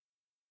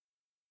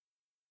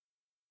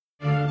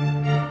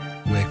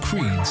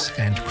creeds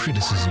and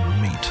criticism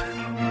meet.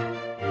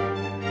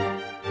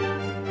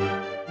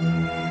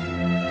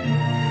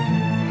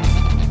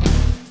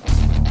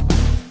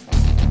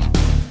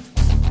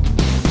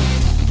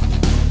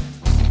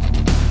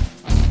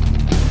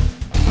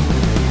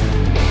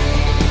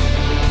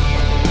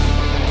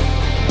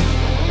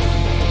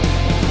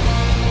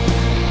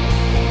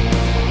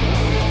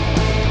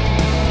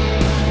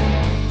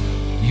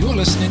 You're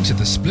listening to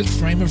the Split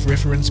Frame of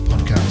Reference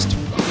podcast.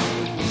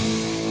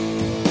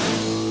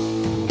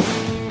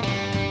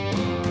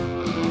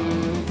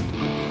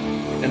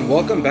 And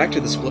welcome back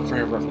to the Split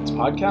Frame of Reference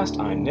podcast.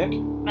 I'm Nick.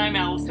 I'm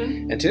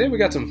Allison. And today we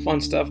got some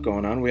fun stuff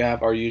going on. We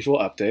have our usual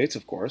updates,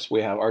 of course.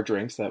 We have our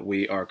drinks that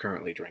we are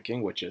currently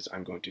drinking, which is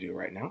I'm going to do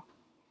right now.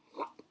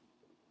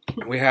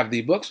 We have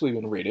the books we've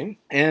been reading,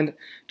 and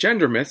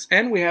gender myths,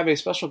 and we have a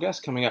special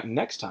guest coming up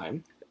next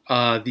time.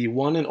 The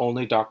one and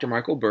only Dr.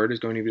 Michael Bird is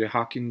going to be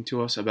talking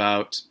to us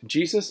about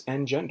Jesus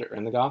and gender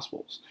in the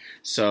Gospels.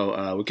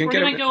 So we can We're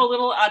going to go a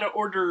little out of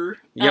order,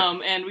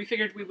 Yep. And we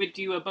figured we would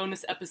do a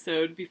bonus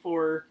episode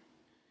before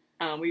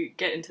we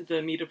get into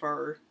the meat of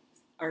our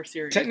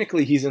series.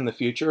 Technically, he's in the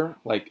future,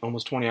 like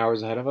almost 20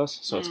 hours ahead of us,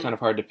 so it's kind of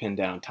hard to pin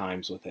down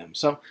times with him.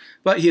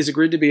 But he has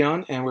agreed to be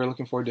on, and we're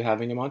looking forward to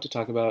having him on to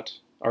talk about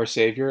our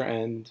Savior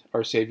and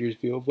our Savior's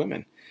view of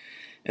women.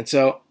 And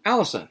so,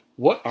 Allison,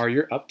 what are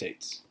your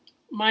updates?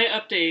 My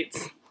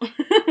updates.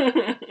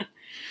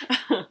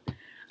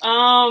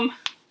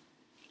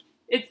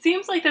 It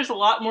seems like there's a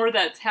lot more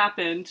that's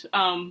happened,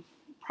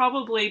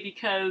 probably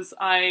because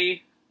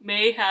I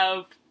may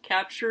have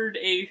captured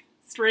a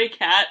stray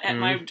cat at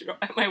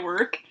my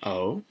work.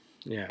 Oh,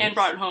 yeah. And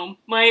brought it home.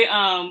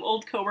 My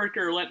old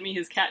coworker lent me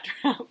his cat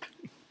trap.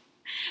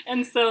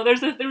 And so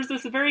there was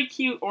this very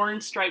cute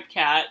orange striped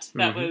cat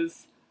that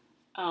was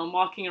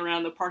walking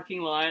around the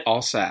parking lot.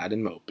 All sad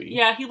and mopey.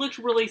 Yeah, he looked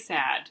really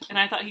sad, and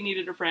I thought he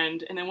needed a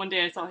friend. And then one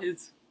day I saw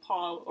his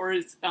paw, or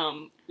his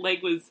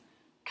leg was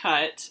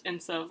cut,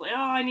 and so I was like, oh,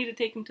 I need to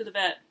take him to the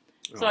vet.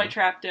 So I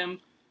trapped him.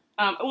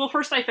 Well,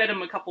 first I fed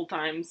him a couple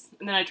times,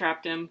 and then I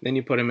trapped him. Then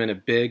you put him in a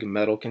big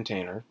metal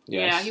container.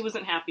 Yes. Yeah, he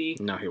wasn't happy.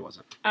 No, he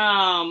wasn't.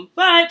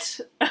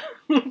 But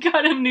we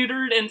got him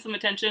neutered and some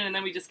attention, and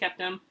then we just kept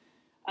him.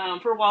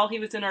 For a while, he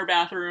was in our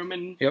bathroom,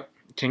 and Yep.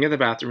 King of the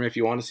bathroom. If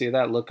you want to see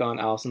that, look on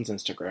Allison's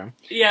Instagram.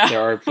 yeah. There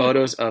are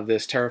photos of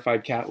this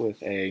terrified cat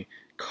with a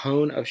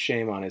cone of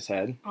shame on his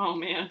head. Oh,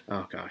 man.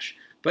 Oh, gosh.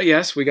 But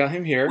yes, we got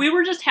him here. We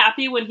were just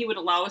happy when he would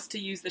allow us to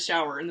use the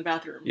shower in the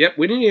bathroom. Yep,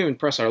 we didn't even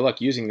press our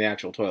luck using the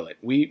actual toilet.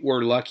 We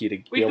were lucky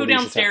to We'd go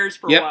downstairs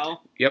for a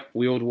while. Yep,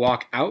 we would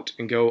walk out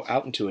and go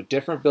out into a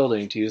different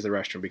building to use the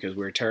restroom because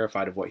we were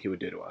terrified of what he would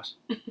do to us.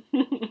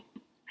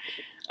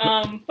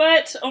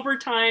 But over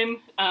time,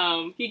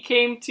 he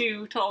came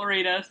to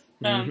tolerate us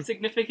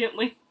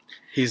significantly.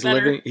 He's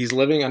better.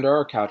 living under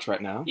our couch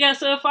right now. Yeah,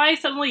 so if I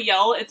suddenly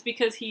yell, it's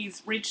because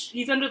he's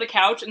under the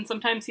couch, and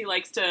sometimes he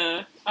likes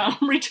to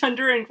reach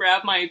under and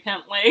grab my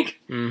pant leg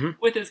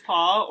with his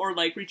paw, or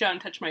like reach out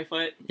and touch my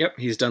foot. Yep,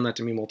 he's done that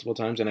to me multiple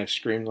times, and I've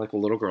screamed like a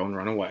little girl and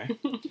run away.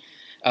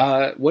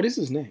 What is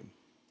his name?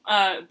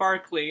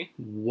 Barkley.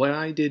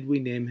 Why did we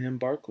name him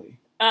Barkley?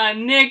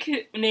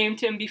 Nick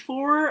named him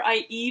before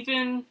I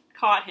even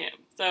caught him,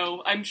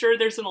 so I'm sure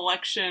there's an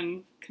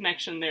election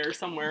connection there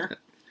somewhere.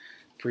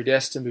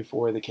 Predestined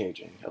before the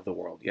caging of the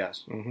world,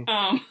 yes.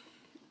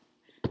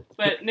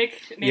 But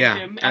Nick named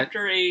him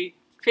after a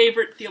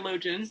favorite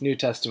theologian. New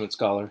Testament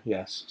scholar,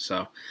 yes.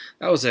 So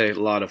that was a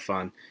lot of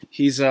fun.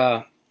 He's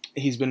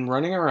been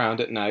running around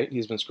at night.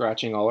 He's been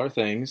scratching all our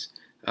things,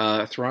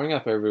 throwing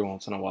up every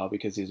once in a while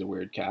because he's a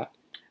weird cat.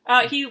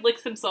 He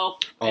licks himself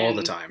all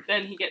the time.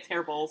 Then he gets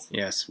hairballs.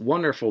 Yes,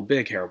 wonderful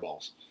big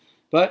hairballs.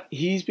 But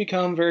he's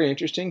become very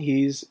interesting.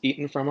 He's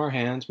eaten from our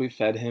hands. We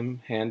fed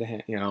him hand to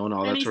hand, and all that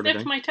sort of thing. And he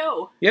sniffed my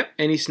toe. Yep,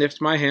 and he sniffed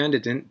my hand.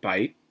 It didn't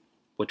bite,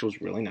 which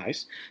was really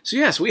nice. So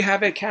yes, we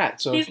have a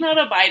cat. So he's not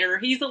a biter.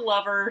 He's a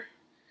lover.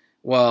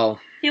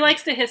 Well, he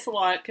likes to hiss a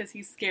lot because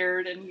he's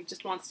scared and he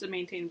just wants to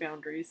maintain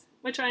boundaries,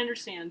 which I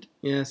understand.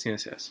 Yes.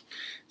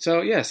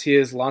 So yes, he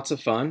is lots of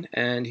fun,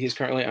 and he's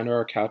currently under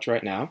our couch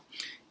right now.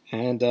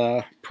 And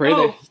pray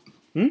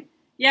that.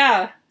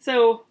 Yeah.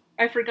 So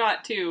I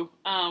forgot to.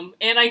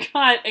 And I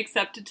got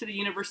accepted to the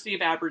University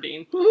of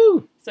Aberdeen.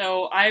 Woohoo!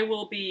 So I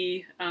will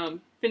be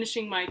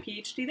finishing my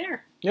PhD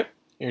there. Yep.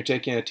 You're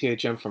taking a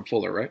THM from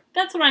Fuller, right?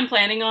 That's what I'm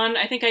planning on.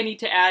 I think I need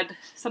to add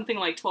something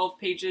like 12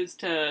 pages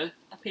to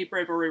a paper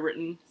I've already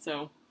written.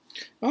 So.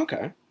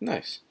 Okay.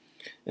 Nice.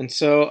 And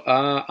so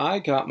I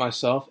got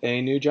myself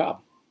a new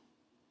job.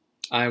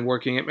 I'm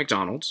working at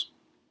McDonald's.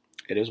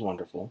 It is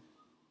wonderful.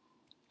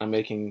 I'm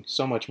making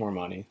so much more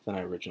money than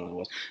I originally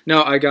was.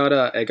 No, I got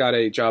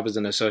a job as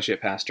an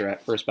associate pastor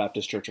at First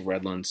Baptist Church of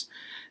Redlands,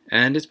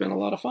 and it's been a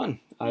lot of fun.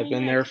 I've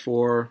been there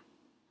for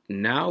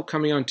now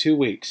coming on 2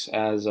 weeks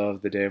as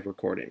of the day of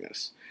recording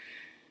this.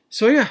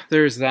 So yeah,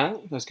 there's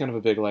that. That's kind of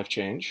a big life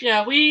change.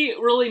 Yeah, we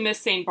really miss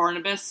St.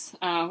 Barnabas.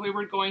 We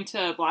were going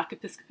to Black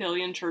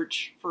Episcopalian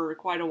Church for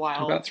quite a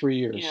while. About 3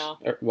 years. Yeah.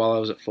 While I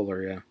was at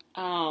Fuller, yeah.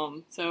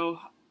 So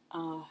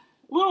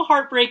a little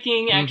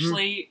heartbreaking, Mm-hmm.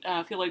 actually.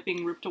 I feel like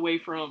being ripped away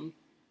from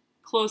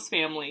close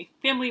family.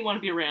 Family you want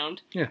to be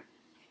around. Yeah.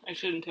 I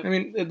shouldn't have. I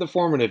mean, the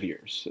formative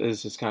years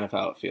is kind of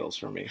how it feels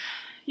for me.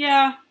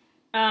 Yeah.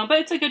 But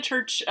it's a good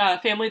church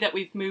family that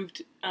we've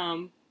moved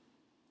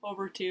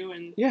over to.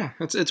 And Yeah,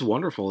 it's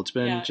wonderful. It's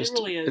been it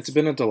really is. It's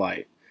been a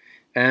delight.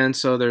 And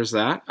so there's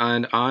that.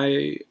 And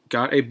I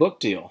got a book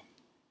deal.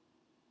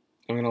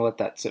 I'm going to let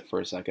that sit for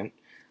a second.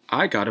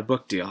 I got a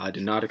book deal. I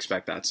did not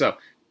expect that. So,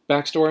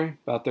 backstory,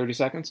 about 30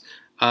 seconds.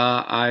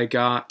 I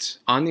got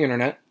on the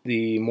internet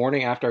the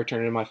morning after I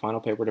turned in my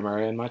final paper to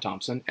Mary and my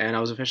Thompson, and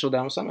I was official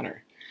down with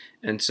seminary.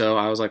 And so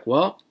I was like,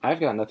 well, I've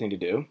got nothing to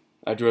do.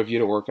 I drove you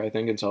to work, I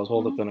think, and so I was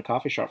holed up in a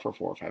coffee shop for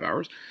 4 or 5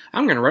 hours.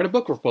 I'm going to write a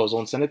book proposal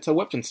and send it to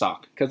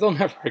Whippenstock, because they'll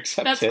never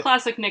accept it. That's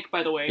classic Nick,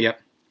 by the way.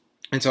 Yep.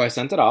 And so I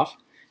sent it off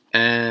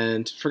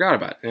and forgot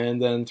about it.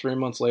 And then 3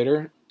 months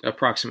later,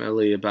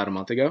 approximately about a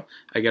month ago,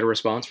 I get a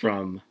response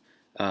from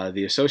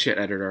the associate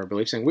editor, I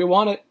believe, saying, we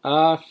want it.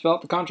 Fill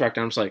out the contract.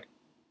 And I'm just like,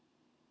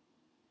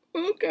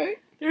 okay.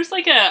 There's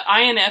like a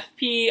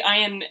INFP,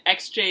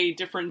 INXJ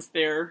difference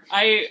there.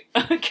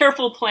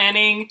 Careful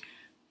planning.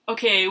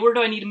 Okay, where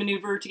do I need to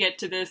maneuver to get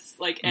to this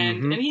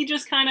end? Mhm. And he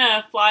just kind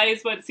of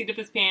flies by the seat of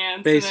his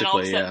pants. Basically, and then all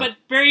of a sudden, yeah. But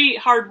very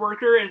hard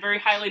worker and very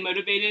highly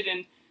motivated.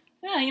 And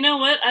yeah, you know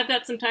what? I've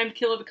got some time to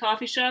kill at the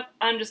coffee shop.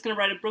 I'm just going to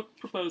write a book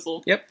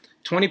proposal. Yep.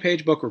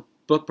 20-page book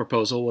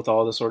proposal with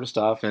all this sort of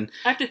stuff. And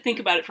I have to think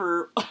about it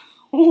for a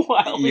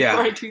while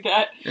before I do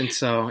that. And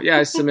so, yeah,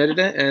 I submitted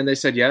it, and they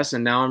said yes,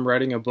 and now I'm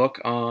writing a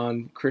book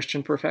on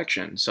Christian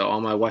perfection. So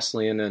all my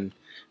Wesleyan and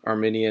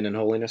Arminian and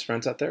holiness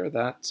friends out there,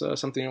 that's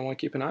something I want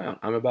to keep an eye on.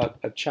 I'm about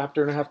a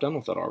chapter and a half done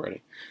with it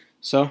already.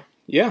 So,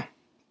 yeah,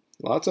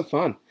 lots of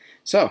fun.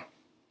 So,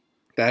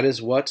 that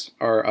is what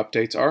our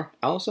updates are.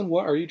 Allison,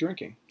 what are you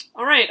drinking?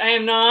 All right, I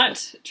am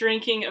not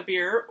drinking a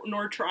beer,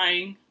 nor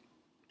trying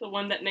the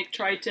one that Nick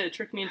tried to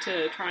trick me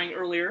into trying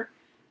earlier.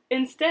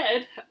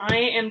 Instead, I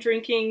am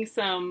drinking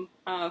some,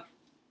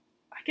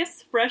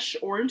 fresh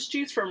orange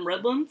juice from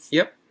Redlands.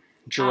 Yep.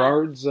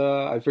 Gerard's,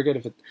 I forget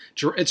if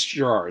it's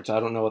Gerard's. I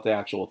don't know what the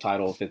actual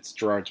title, if it's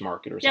Gerard's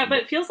Market or something. Yeah, but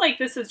it feels like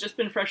this has just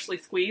been freshly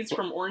squeezed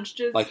from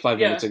oranges. Like 5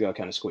 minutes ago,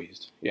 kind of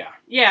squeezed. Yeah.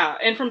 Yeah,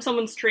 and from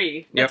someone's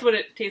tree. That's Yep. what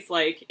it tastes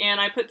like. And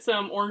I put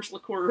some orange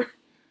liqueur.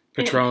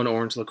 Patron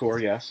orange liqueur,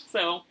 yes.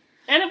 So,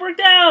 and it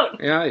worked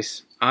out!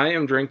 Nice. I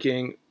am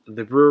drinking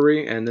the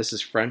brewery, and this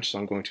is French, so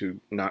I'm going to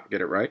not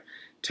get it right.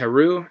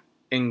 Teru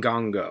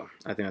Ngango.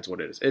 I think that's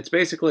what it is. It's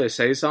basically a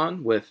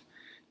saison with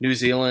New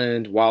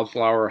Zealand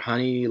wildflower,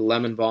 honey,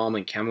 lemon balm,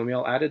 and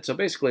chamomile added. So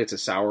basically it's a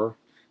sour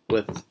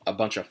with a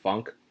bunch of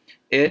funk.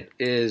 It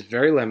is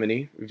very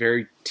lemony,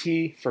 very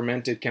tea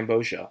fermented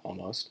kombucha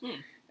almost.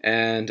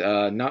 And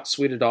not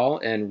sweet at all,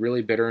 and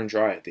really bitter and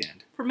dry at the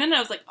end. For a minute I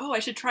was like, oh, I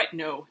should try it.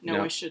 No,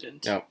 I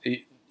shouldn't. No.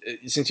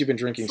 Since you've been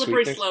drinking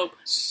Slippery slope.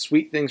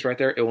 sweet things right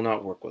there, it will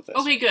not work with this.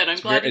 Okay, good. I'm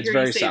glad to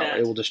hear you say that.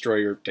 It will destroy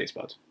your taste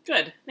buds.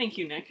 Good. Thank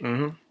you, Nick.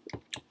 Mm-hmm.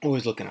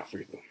 Always looking out for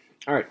you.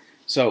 All right.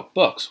 So,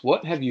 books.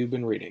 What have you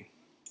been reading?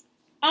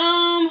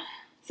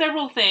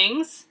 Several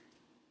things.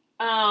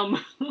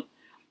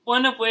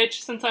 One of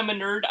which, since I'm a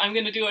nerd, I'm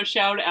going to do a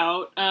shout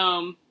out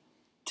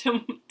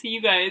to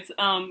you guys.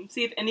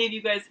 See if any of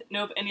you guys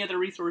know of any other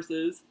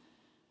resources.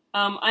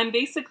 I'm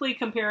basically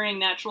comparing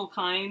natural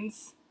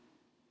kinds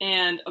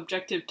and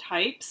objective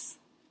types.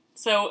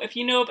 So if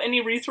you know of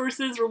any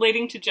resources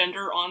relating to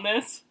gender on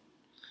this,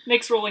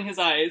 Nick's rolling his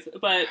eyes,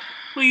 but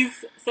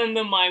please send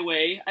them my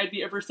way. I'd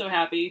be ever so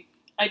happy.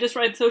 I just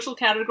read Social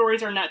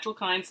Categories Are Natural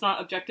Kinds,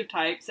 Not Objective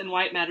Types, and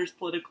Why It Matters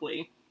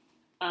Politically.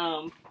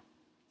 So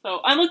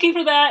I'm looking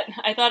for that.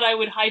 I thought I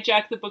would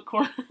hijack the book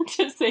corner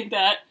to say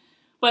that.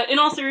 But in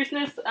all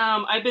seriousness,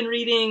 I've been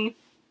really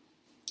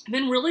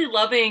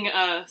loving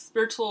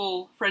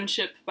Spiritual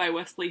Friendship by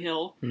Wesley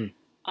Hill.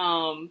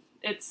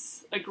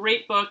 It's a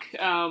great book.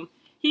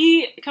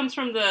 He comes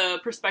from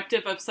the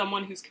perspective of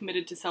someone who's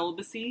committed to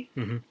celibacy.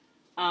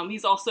 Mm-hmm.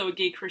 He's also a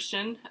gay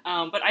Christian,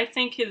 but I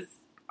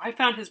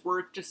found his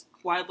work just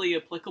widely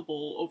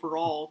applicable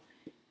overall.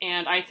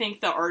 And I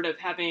think the art of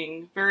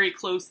having very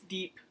close,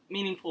 deep,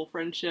 meaningful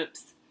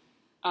friendships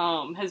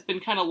has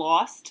been kind of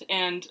lost.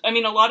 And I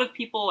mean, a lot of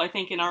people, I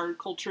think, in our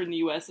culture in the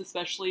U.S.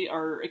 especially,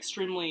 are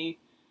extremely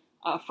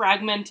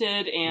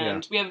fragmented,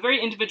 and we have a very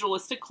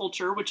individualistic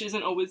culture, which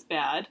isn't always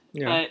bad.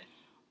 But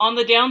on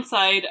the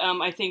downside,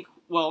 I think,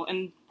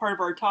 and part of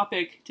our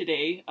topic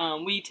today,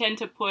 we tend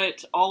to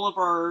put all of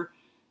our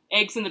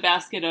eggs in the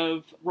basket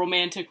of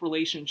romantic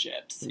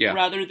relationships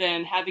rather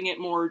than having it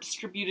more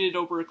distributed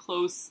over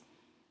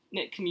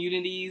close-knit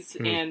communities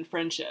and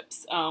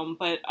friendships.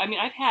 But I mean,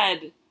 I've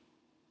had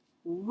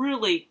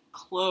really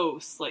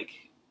close,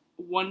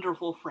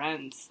 wonderful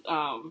friends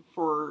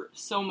for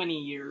so many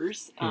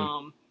years.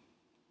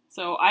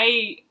 So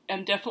I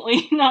am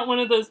definitely not one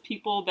of those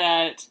people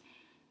that,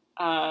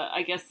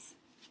 I guess,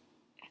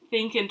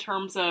 think in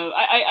terms of,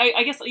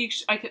 I guess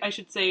I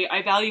should say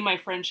I value my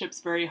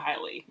friendships very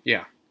highly.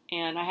 Yeah.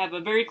 And I have a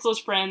very close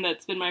friend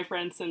that's been my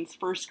friend since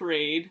first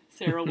grade,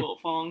 Sarah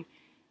Wiltfong.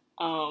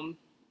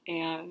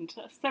 and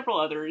several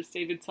others.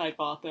 David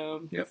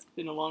Sidebotham, Yep. he's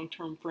been a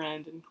long-term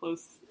friend and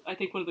close, I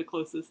think one of the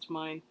closest to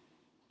mine,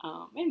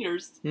 and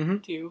yours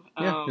Mhm. too.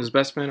 Yeah, he was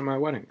best man at my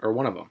wedding, or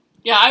one of them.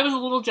 Yeah, I was a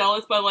little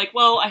jealous, but like,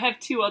 well, I have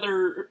two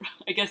other,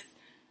 I guess,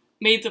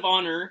 maids of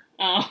honor,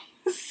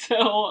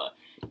 so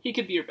he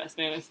could be your best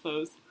man, I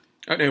suppose.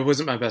 It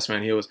wasn't my best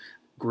man. He was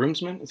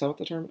groomsman. Is that what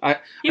the term?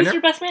 He was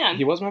your best man.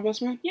 He was my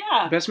best man.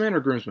 Yeah. Best man or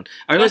groomsman?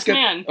 Best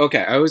man.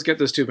 Okay, I always get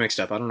those two mixed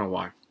up. I don't know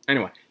why.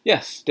 Anyway,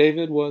 yes,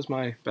 David was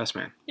my best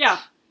man. Yeah.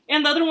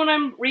 And the other one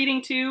I'm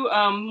reading too,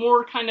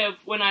 more kind of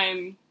when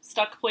I'm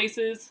stuck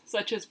places,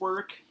 such as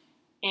work,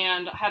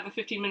 and have a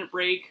 15-minute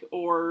break,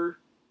 or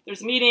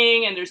there's a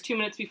meeting and there's 2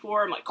 minutes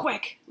before, I'm like,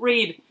 quick,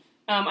 read.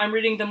 I'm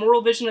reading The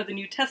Moral Vision of the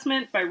New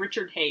Testament by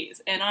Richard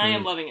Hayes, and I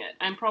am loving it.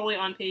 I'm probably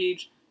on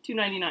page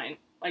 299,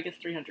 I guess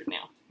 300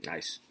 now.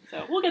 Nice.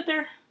 So we'll get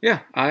there. Yeah,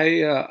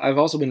 I've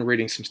also been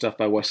reading some stuff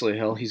by Wesley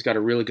Hill. He's got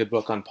a really good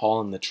book on Paul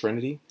and the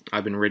Trinity.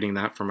 I've been reading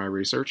that for my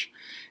research.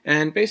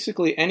 And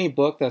basically any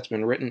book that's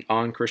been written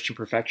on Christian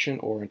perfection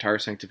or entire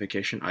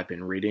sanctification, I've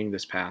been reading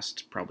this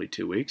past probably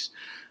 2 weeks.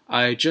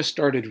 I just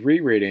started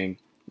rereading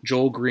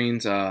Joel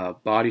Green's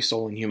Body,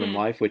 Soul, and Human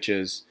Life, which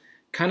is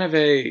kind of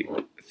a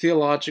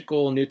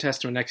theological New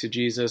Testament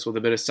exegesis with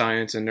a bit of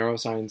science and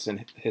neuroscience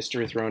and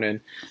history thrown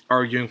in,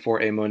 arguing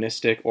for a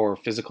monistic or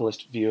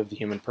physicalist view of the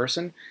human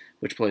person,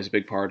 which plays a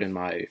big part in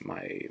my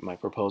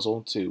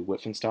proposal to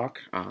Wittgenstock,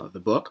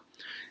 the book.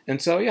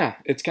 And so, yeah,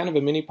 it's kind of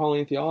a mini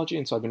Pauline theology,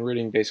 and so I've been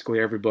reading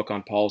basically every book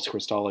on Paul's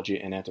Christology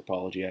and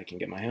anthropology I can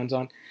get my hands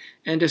on,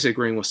 and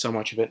disagreeing with so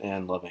much of it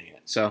and loving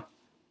it. So,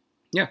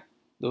 yeah,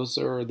 those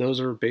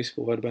are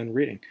basically what I've been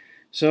reading.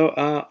 So,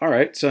 all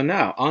right, so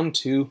now on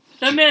to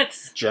the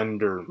myths.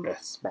 Gender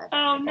myths.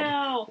 Oh,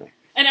 no.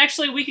 And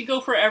actually, we could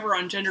go forever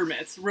on gender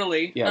myths,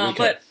 really. Yeah, we could.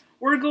 But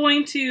we're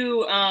going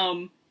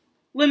to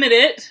limit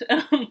it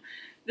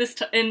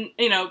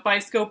by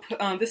scope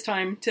this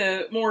time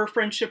to more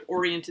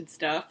friendship-oriented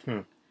stuff.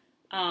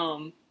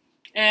 And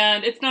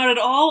it's not at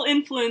all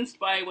influenced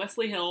by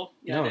Wesley Hill.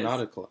 Yeah,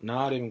 No,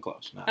 not even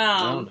close.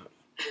 No.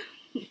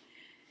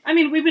 I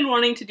mean, we've been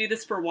wanting to do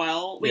this for a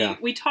while.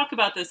 We talk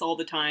about this all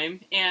the time,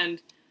 and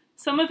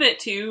some of it,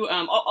 too,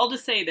 I'll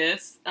just say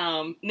this.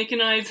 Nick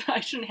and I's, I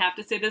shouldn't have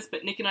to say this,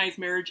 but Nick and I's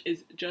marriage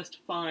is just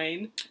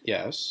fine.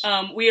 Yes.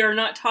 We are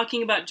not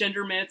talking about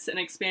gender myths and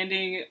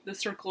expanding the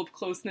circle of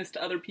closeness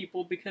to other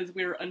people because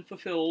we're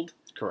unfulfilled.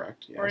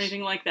 Correct, yes. Or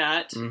anything like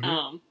that.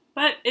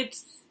 But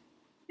it's,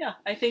 yeah,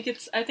 I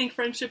think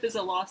friendship is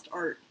a lost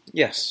art.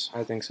 Yes,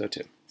 I think so,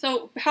 too.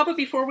 So, how about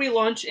before we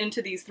launch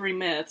into these three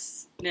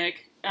myths,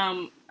 Nick,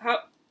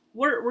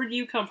 where do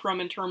you come from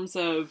in terms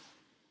of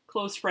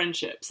close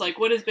friendships? Like,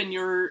 what has been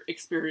your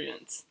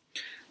experience?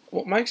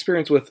 Well, my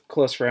experience with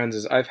close friends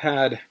is I've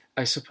had,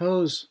 I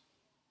suppose,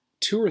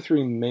 2 or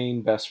 3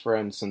 main best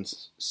friends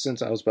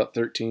since I was about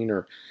 13,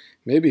 or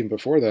maybe even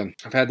before then.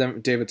 I've had them.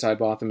 David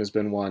Sidebotham has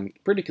been one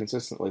pretty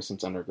consistently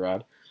since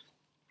undergrad.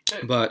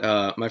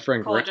 But my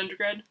friend college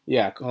undergrad?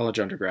 Yeah, college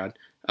undergrad.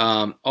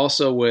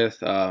 Also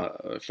with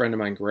a friend of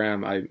mine,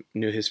 Graham, I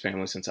knew his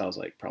family since I was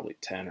like probably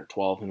 10 or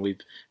 12, and we've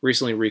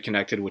recently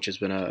reconnected, which has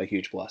been a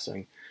huge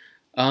blessing.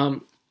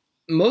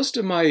 Most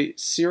of my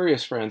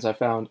serious friends I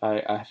found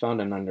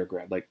in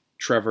undergrad, like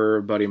Trevor,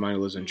 a buddy of mine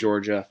who lives in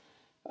Georgia,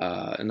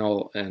 and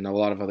a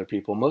lot of other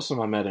people. Most of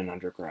them I met in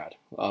undergrad,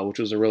 which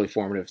was a really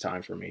formative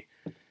time for me.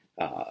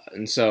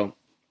 And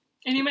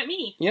you met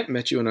me. Yep,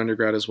 met you in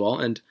undergrad as well.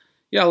 And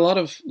yeah, a lot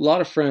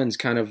of friends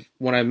kind of,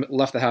 when I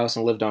left the house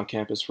and lived on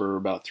campus for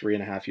about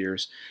 3.5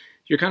 years,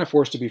 you're kind of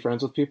forced to be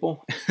friends with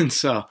people. And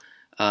so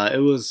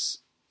it was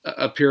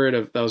a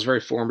period that was very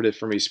formative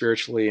for me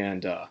spiritually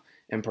and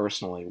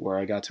personally, where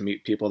I got to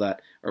meet people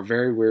that are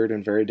very weird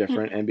and very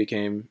different and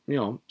became,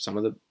 some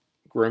of the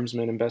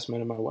groomsmen and best men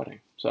in my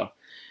wedding. So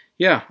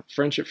yeah,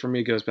 friendship for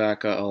me goes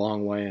back a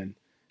long way. And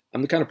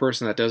I'm the kind of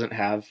person that doesn't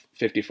have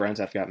 50 friends.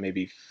 I've got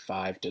maybe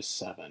 5 to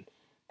 7.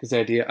 Because the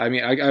idea, I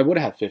mean, I would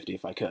have 50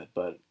 if I could,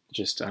 but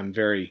just I'm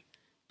very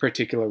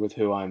particular with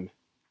who I'm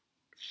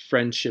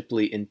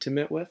friendshiply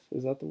intimate with.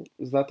 Is that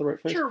the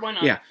right phrase? Sure, why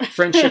not? Yeah,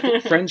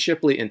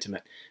 friendshiply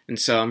intimate. And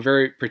so I'm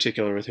very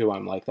particular with who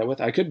I'm like that with.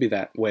 I could be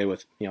that way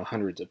with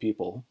hundreds of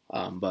people,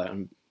 but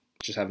I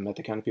just haven't met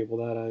the kind of people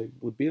that I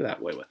would be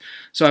that way with.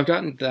 So I've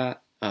gotten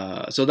that.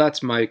 So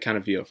that's my kind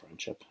of view of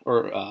friendship,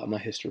 or my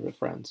history with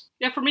friends.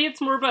 Yeah, for me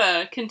it's more of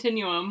a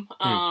continuum.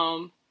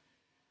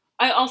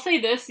 I'll say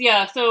this,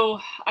 yeah.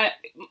 So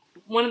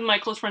one of my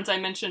close friends I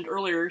mentioned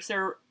earlier,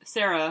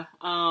 Sarah,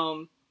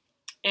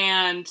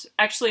 and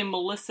actually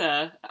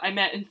Melissa, I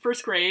met in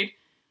first grade.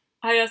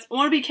 I asked,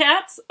 "Want to be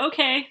cats?"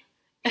 Okay,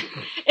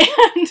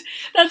 and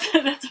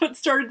that's what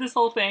started this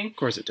whole thing. Of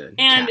course, it did.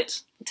 And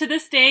cats. To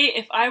this day,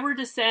 if I were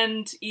to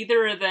send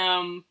either of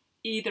them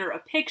either a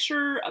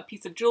picture, a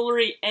piece of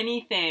jewelry,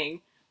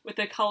 anything with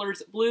the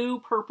colors blue,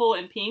 purple,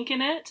 and pink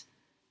in it,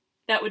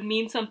 that would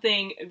mean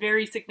something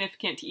very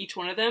significant to each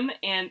one of them,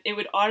 and it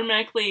would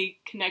automatically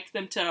connect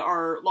them to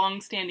our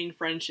long-standing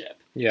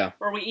friendship. Yeah.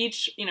 Where we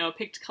each,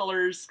 picked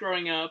colors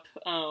growing up.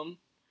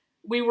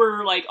 we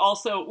were like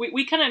also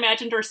we kind of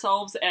imagined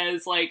ourselves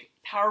as like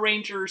Power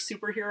Ranger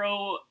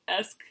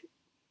superhero-esque,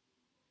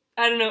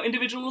 I don't know,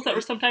 individuals that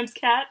were sometimes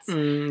cats.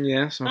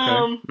 Yes, okay.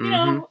 You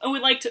know, and we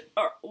like to,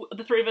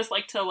 the three of us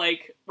like to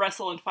like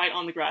wrestle and fight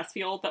on the grass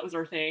field. That was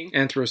our thing.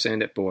 And throw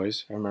sand at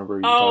boys. I remember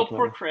you Oh, talking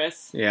poor about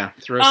Chris. Yeah,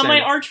 throw sand.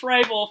 My arch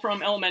rival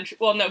from elementary.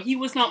 Well, no, he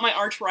was not my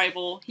arch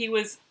rival. He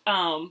was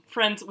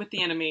friends with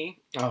the enemy.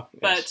 Oh,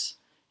 yes.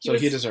 But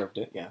he deserved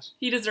it. Yes,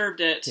 he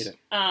deserved it. He did.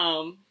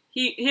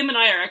 Him and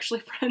I are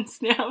actually friends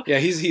now. Yeah,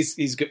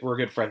 he's good. We're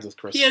good friends with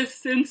Chris. He has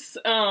since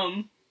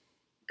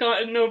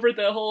gotten over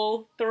the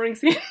whole throwing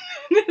sand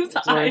in his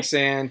throwing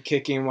sand,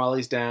 kicking him while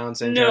he's down,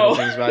 saying terrible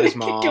things about his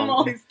mom. Kick him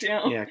while he's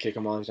down. Yeah, kick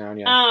him while he's down.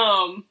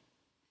 Yeah.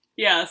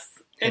 Yes.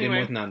 Hit anyway.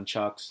 him with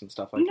nunchucks and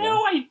stuff like that.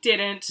 No, I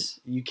didn't.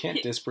 You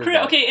can't disprove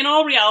that. Okay, in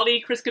all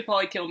reality, Chris could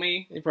probably kill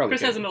me.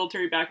 Chris has a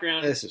military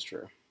background. This is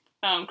true.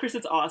 Chris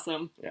is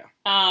awesome. Yeah.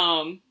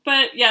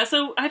 But yeah,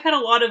 so I've had a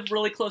lot of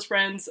really close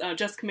friends.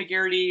 Jessica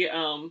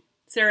McGarity,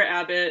 Sarah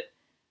Abbott,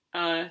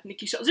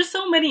 Nikki Schell. Just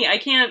so many. I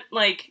can't,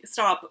 like,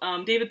 stop.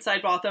 David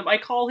Sidebotham. I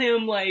call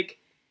him, like,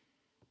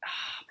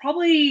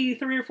 probably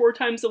 3 or 4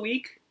 times a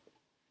week.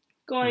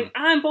 Going,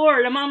 I'm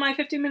bored. I'm on my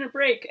 15-minute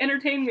break.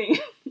 Entertain me.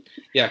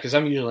 Yeah, because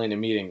I'm usually in a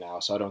meeting now,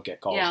 so I don't get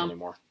calls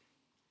anymore.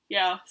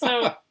 Yeah,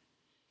 so,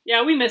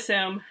 yeah, we miss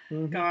him.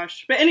 Mm-hmm.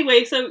 Gosh. But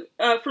anyway, so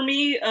for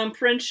me,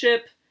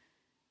 friendship,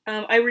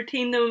 I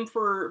retain them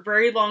for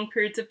very long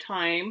periods of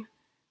time.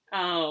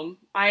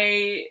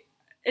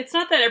 It's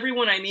not that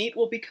everyone I meet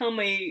will become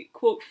a,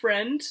 quote,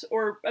 friend,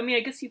 or, I mean, I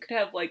guess you could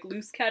have, like,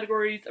 loose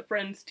categories of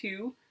friends,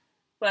 too.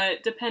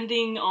 But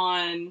depending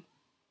on,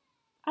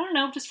 I don't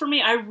know, just for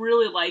me, I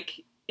really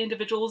like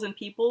individuals and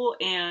people,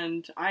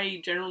 and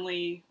I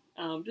generally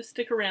just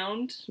stick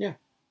around. Yeah.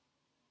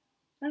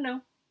 I don't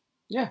know.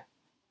 Yeah.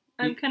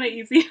 I'm kind of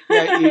easy.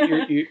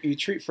 Yeah, you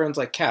treat friends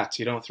like cats.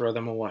 You don't throw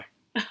them away.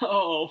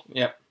 Oh.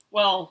 Yep.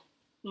 Well,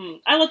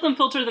 I let them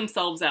filter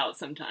themselves out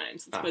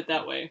sometimes. Let's put it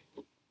that way.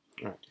 All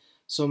right.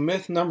 So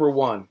myth number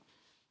 1,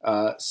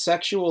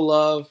 sexual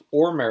love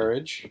or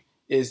marriage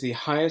is the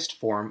highest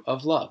form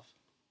of love.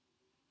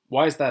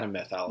 Why is that a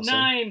myth,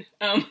 Allison?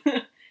 9.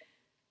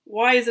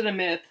 Why is it a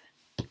myth?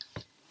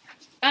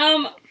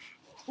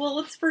 Well,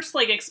 let's first,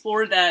 like,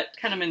 explore that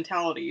kind of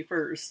mentality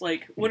first.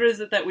 Like, what is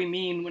it that we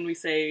mean when we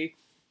say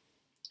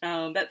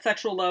that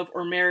sexual love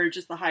or marriage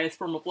is the highest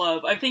form of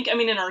love? I think,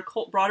 in our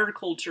broader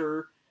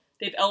culture,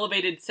 they've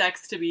elevated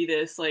sex to be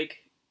this, like,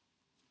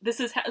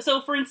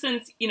 so, for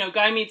instance,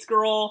 guy meets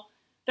girl,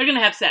 they're gonna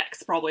have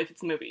sex, probably, if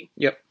it's a movie.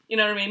 Yep. You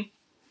know what I mean?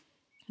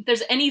 If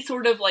there's any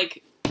sort of,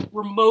 like,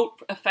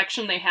 remote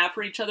affection they have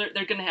for each other,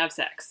 they're gonna have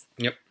sex.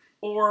 Yep.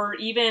 Or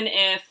even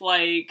if,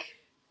 like,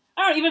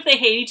 I don't know, even if they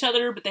hate each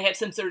other, but they have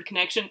some sort of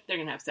connection, they're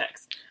gonna have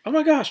sex. Oh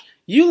my gosh,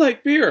 you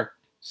like beer.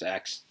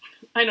 Sex.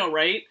 I know,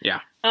 right? Yeah.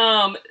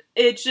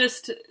 It's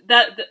just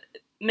that the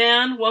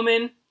man,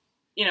 woman,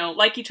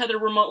 like each other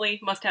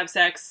remotely, must have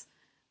sex.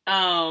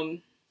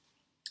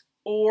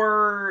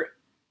 Or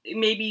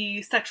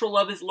maybe sexual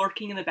love is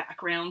lurking in the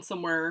background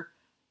somewhere,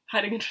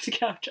 hiding under the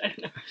couch. I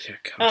don't know. Yeah,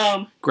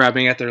 gosh.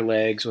 Grabbing at their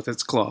legs with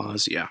its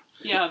claws. Yeah.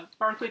 Yeah,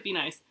 Barkley'd be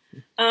nice.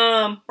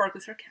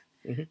 Barkley's our cat.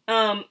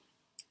 Mm-hmm.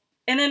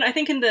 And then I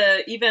think in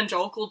the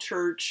evangelical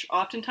church,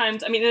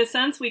 oftentimes, in a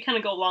sense, we kind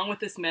of go along with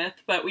this myth,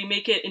 but we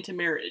make it into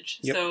marriage.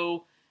 Yep.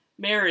 So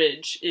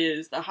marriage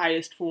is the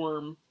highest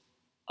form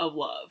of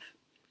love.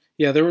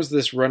 Yeah, there was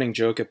this running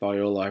joke at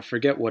Biola. I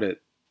forget what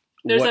it.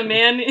 There was a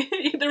man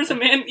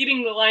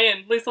eating the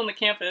lion loose on the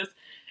campus.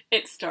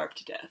 It starved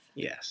to death.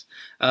 Yes.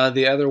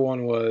 The other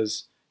one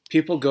was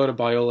people go to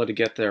Biola to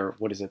get their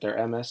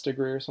MS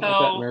degree or something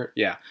like that.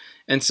 Yeah.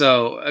 And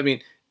so,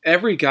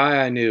 every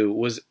guy I knew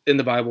was in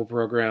the Bible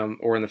program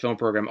or in the film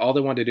program. All they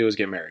wanted to do was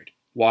get married.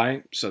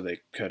 Why? So they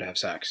could have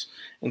sex.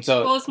 And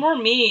so, well, it's more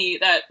me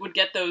that would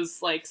get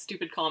those, like,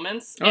 stupid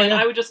comments. And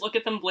I would just look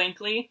at them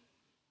blankly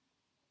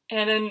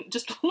and then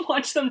just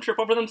watch them trip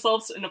over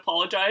themselves and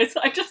apologize.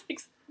 I just,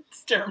 like,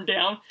 stare them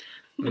down.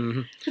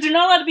 Because you're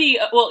not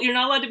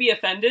allowed to be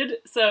offended,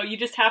 so you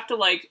just have to,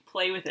 like,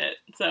 play with it.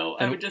 So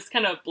I would just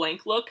kind of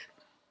blank look.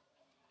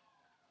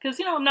 Because,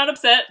 I'm not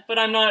upset, but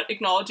I'm not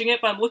acknowledging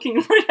it, but I'm looking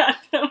right at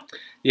them.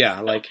 Yeah,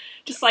 so, like...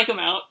 just psych them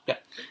out. Yeah.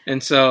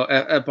 And so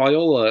at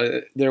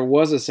Biola, there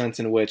was a sense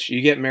in which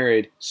you get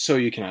married so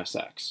you can have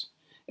sex.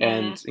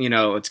 And,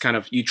 it's kind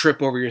of, you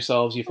trip over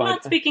yourselves, you find... I'm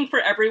not speaking for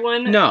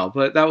everyone. No,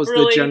 but that was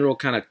really? The general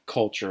kind of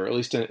culture, at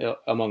least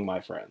among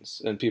my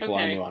friends and people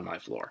I knew on my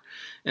floor.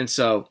 And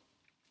so,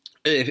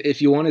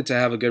 if you wanted to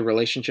have a good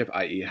relationship,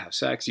 i.e. have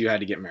sex, you had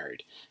to get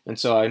married. And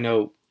so I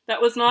know... That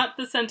was not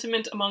the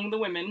sentiment among the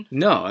women.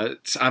 No,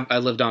 I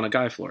lived on a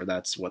guy floor.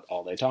 That's what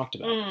all they talked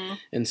about.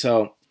 And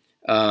so,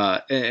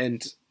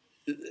 and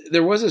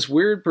there was this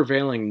weird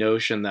prevailing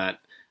notion that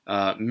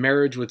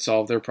marriage would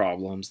solve their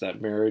problems,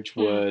 that marriage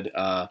would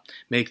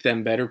make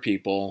them better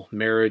people,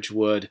 marriage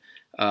would...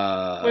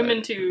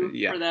 women too,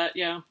 for that,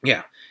 yeah.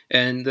 Yeah,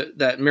 and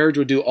that marriage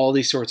would do all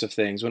these sorts of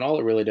things, when all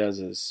it really does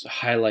is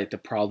highlight the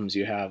problems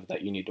you have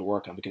that you need to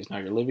work on, because now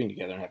you're living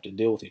together and have to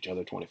deal with each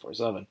other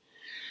 24/7.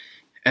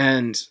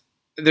 And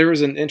there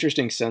was an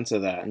interesting sense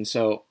of that. And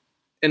so,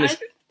 and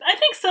I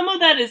think some of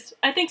that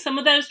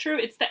is true.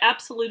 It's the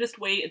absolutist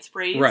way it's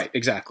phrased. right,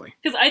 exactly.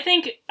 Because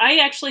I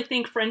actually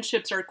think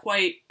friendships are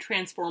quite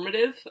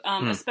transformative,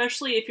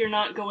 especially if you're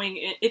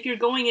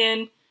going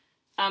in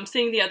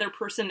seeing the other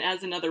person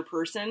as another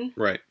person.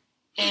 Right.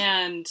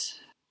 And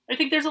I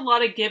think there's a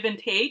lot of give and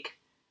take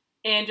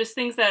and just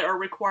things that are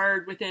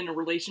required within a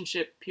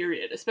relationship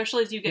period,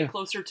 especially as you get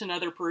closer to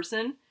another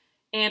person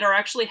and are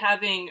actually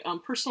having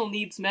personal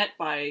needs met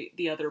by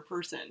the other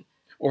person.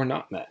 Or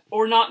not met.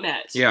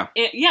 Yeah.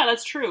 And, yeah,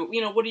 that's true.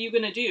 What are you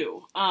going to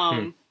do?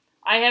 I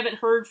haven't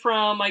heard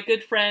from my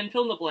good friend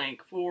fill in the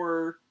blank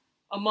for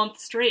a month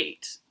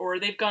straight, or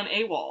they've gone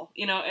AWOL.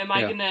 Am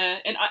I gonna?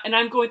 And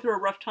I'm going through a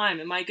rough time.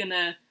 Am I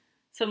gonna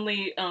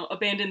suddenly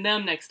abandon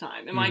them next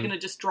time? Am I gonna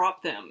just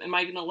drop them? Am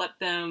I gonna let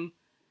them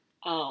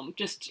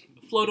just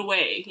float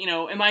away?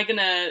 Am I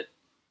gonna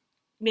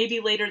maybe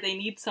later they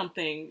need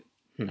something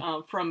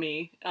from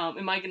me?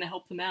 Am I going to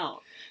help them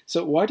out?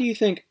 So why do you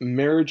think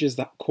marriage is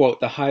the quote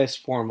the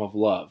highest form of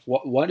love?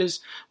 What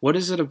is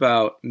it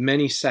about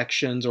many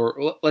sections,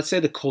 or let's say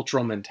the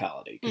cultural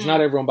mentality? Because not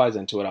everyone buys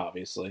into it,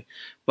 obviously.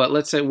 But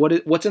let's say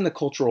what's in the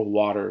cultural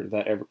water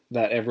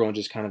that everyone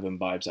just kind of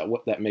imbibes at?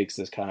 What that makes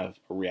this kind of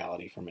a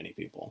reality for many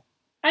people?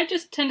 I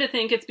just tend to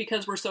think it's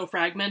because we're so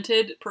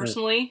fragmented,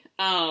 personally,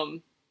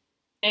 and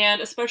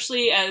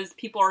especially as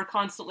people are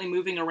constantly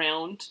moving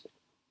around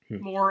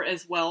more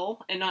as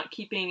well and not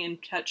keeping in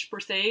touch per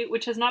se,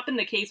 which has not been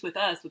the case with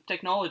us with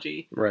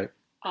technology. Right.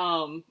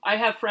 I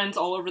have friends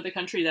all over the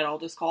country that I'll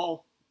just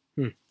call.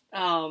 And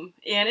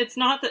it's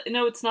not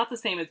the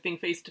same as being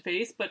face to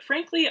face, but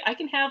frankly, I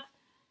can have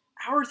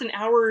hours and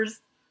hours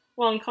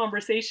long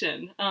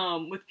conversation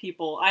with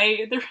people.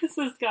 There was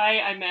this guy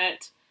I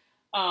met.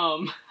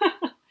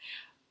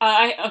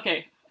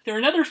 Through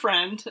another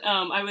friend,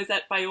 I was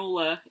at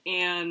Biola,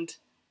 and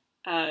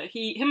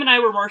him and I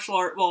were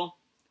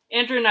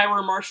Andrew and I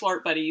were martial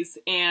art buddies,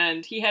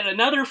 and he had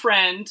another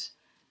friend,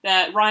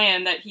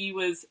 Ryan, that he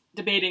was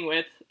debating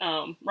with.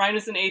 Ryan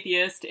was an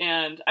atheist,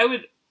 and I'm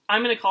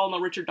going to call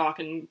him a Richard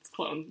Dawkins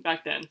clone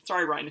back then.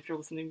 Sorry, Ryan, if you're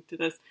listening to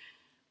this.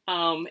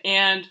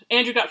 And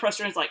Andrew got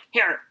frustrated and was like,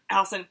 "Here,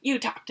 Allison, you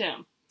talk to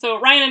him." So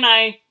Ryan and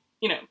I,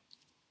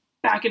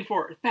 back and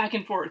forth,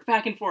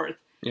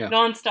 yeah.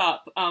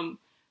 nonstop.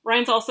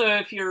 Ryan's also,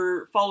 if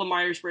you're follow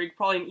Myers-Briggs,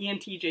 probably an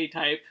ENTJ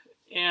type.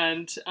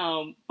 And,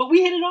 but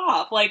we hit it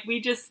off. Like, we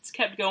just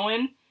kept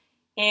going.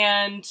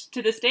 And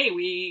to this day,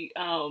 we,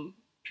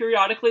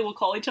 periodically will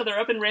call each other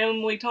up and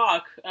randomly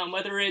talk,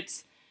 whether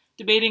it's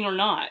debating or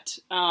not.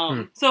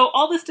 So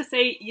all this to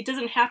say, it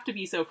doesn't have to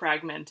be so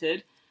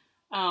fragmented.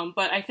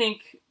 But I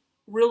think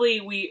really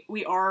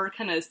we are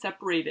kind of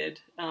separated,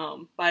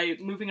 by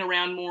moving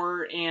around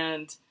more,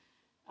 and,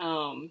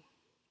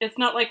 it's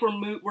not like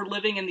we're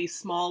living in these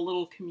small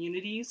little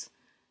communities.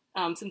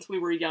 Since we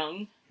were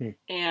young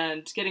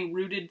and getting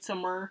rooted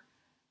somewhere.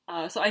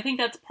 So I think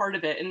that's part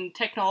of it. And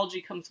technology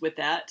comes with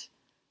that.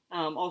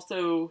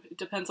 Also, it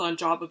depends on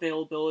job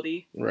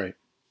availability. Right.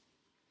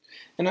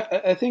 And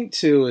I think,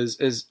 too,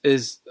 is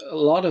a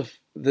lot of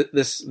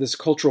this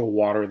cultural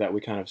water that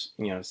we kind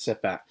of,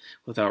 sip at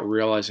without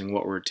realizing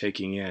what we're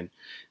taking in.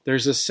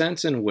 There's a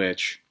sense in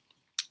which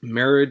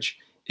marriage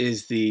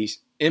is the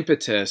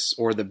impetus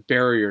or the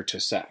barrier to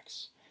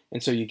sex.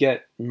 And so you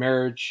get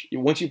marriage,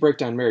 once you break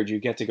down marriage, you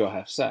get to go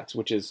have sex,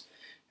 which is,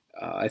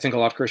 I think a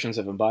lot of Christians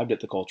have imbibed at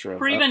the culture of...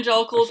 For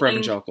evangelicals.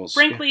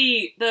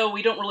 Frankly, yeah. though,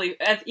 we don't really,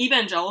 as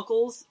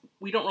evangelicals,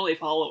 we don't really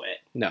follow it.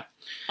 No.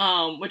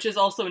 Which is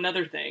also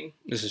another thing.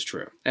 This is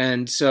true.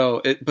 And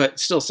so, but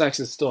still, sex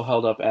is still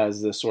held up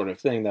as this sort of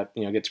thing that,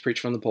 gets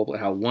preached from the pulpit,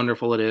 how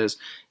wonderful it is.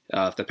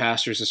 If the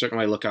pastor's a certain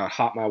way, look how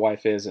hot my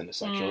wife is in a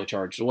sexually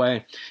charged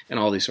way, and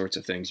all these sorts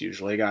of things.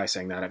 Usually a guy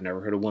saying that. I've never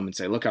heard a woman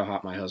say, look how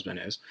hot my husband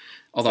is.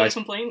 Although I'd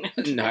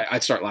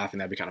start laughing.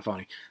 That'd be kind of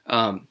funny.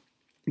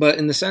 But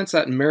in the sense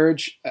that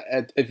marriage,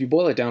 if you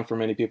boil it down for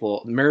many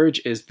people,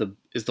 marriage is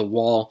the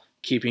wall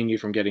keeping you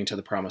from getting to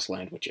the promised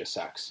land, which is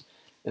sex.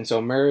 And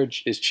so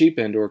marriage is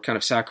cheapened or kind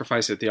of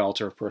sacrificed at the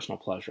altar of personal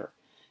pleasure.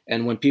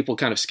 And when people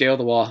kind of scale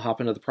the wall, hop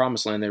into the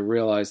promised land, they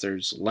realize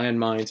there's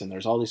landmines and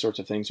there's all these sorts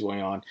of things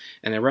going on.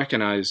 And they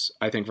recognize,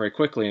 I think very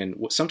quickly,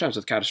 and sometimes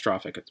with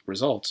catastrophic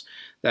results,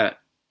 that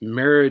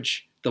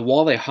marriage, the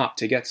wall they hop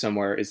to get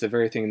somewhere, is the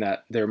very thing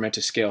that they're meant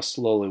to scale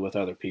slowly with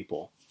other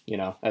people,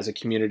 as a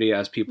community,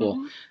 as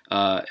people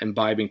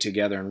imbibing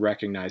together and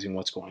recognizing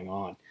what's going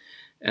on.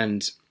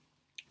 And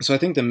so I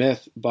think the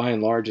myth, by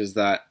and large, is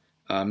that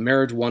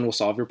marriage, one, will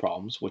solve your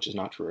problems, which is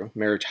not true.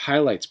 Marriage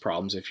highlights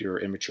problems if you're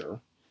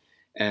immature,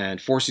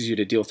 and forces you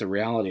to deal with the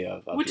reality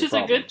of which your is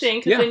problems. A good thing,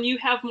 because then you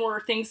have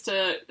more things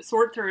to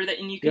sort through,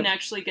 and you can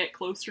actually get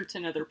closer to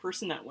another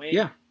person that way.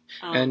 Yeah.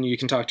 And you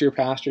can talk to your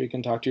pastor, you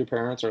can talk to your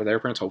parents or their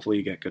parents. Hopefully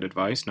you get good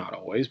advice, not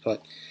always,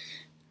 but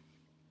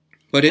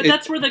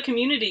that's where the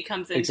community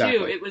comes in, exactly.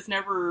 too. It was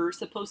never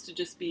supposed to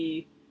just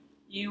be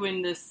you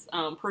and this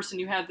person.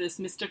 You have this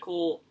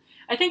mystical...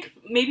 I think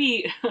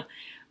maybe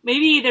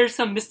maybe there's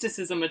some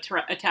mysticism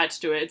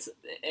attached to it. It's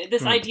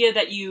this idea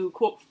that you,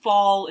 quote,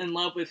 fall in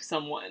love with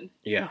someone.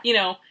 Yeah. You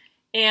know,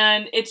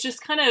 and it's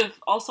just kind of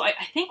also, I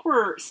think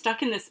we're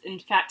stuck in this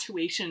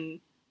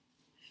infatuation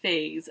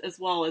phase as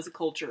well as a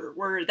culture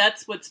where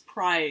that's what's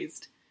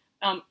prized.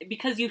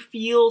 Because you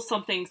feel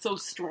something so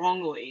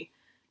strongly,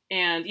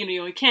 and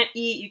you can't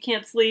eat, you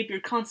can't sleep,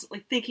 you're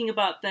constantly thinking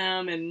about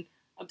them and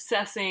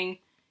obsessing,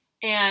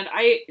 and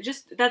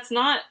that's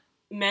not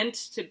meant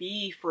to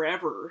be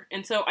forever.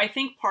 And so I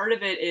think part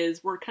of it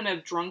is we're kind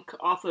of drunk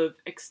off of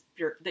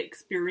the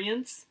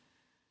experience,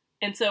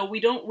 and so we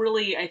don't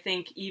really, I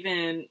think we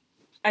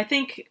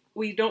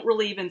don't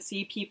really even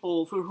see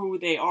people for who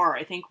they are.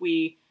 I think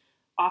we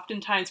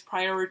oftentimes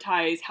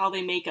prioritize how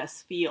they make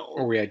us feel.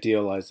 Or we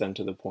idealize them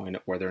to the point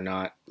where they're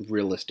not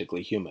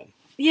realistically human.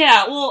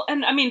 Yeah, well,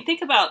 and I mean,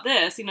 think about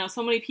this.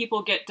 So many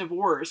people get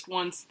divorced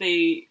once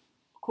they,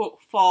 quote,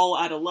 fall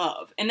out of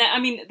love. And that, I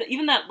mean,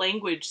 even that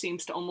language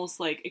seems to almost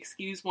like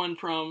excuse one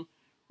from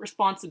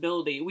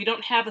responsibility. We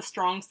don't have a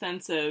strong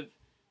sense of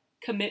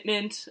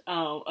commitment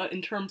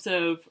in terms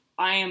of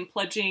I am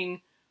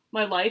pledging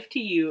my life to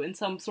you in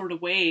some sort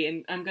of way,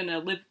 and I'm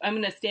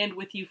going to stand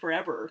with you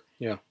forever.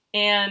 Yeah.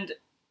 And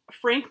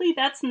frankly,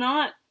 that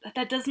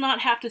does not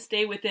have to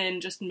stay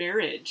within just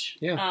marriage.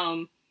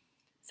 Yeah.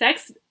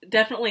 Sex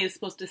definitely is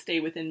supposed to stay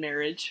within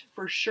marriage,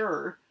 for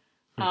sure.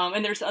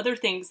 And there's other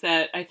things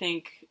that I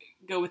think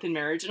go within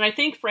marriage. And I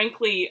think,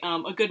 frankly,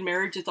 a good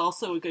marriage is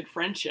also a good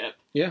friendship.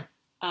 Yeah.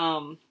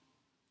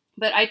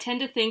 But I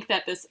tend to think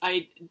that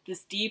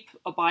this deep,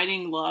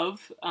 abiding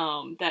love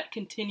that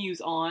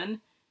continues on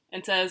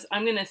and says,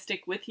 I'm going to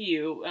stick with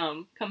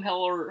you, come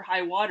hell or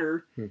high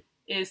water,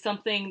 is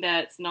something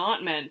that's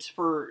not meant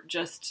for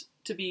just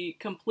to be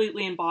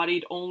completely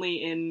embodied only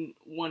in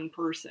one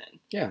person.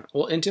 Yeah.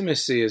 Well,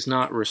 intimacy is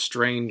not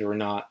restrained or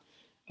not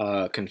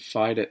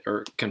confided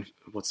or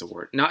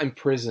not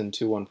imprisoned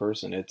to one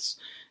person.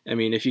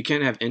 If you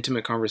can't have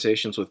intimate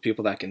conversations with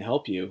people that can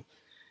help you,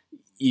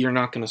 you're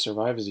not going to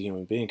survive as a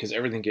human being because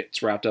everything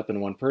gets wrapped up in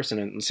one person.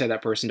 And say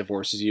that person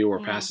divorces you or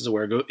passes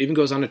away or even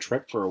goes on a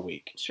trip for a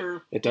week.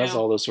 Sure. It does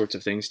all those sorts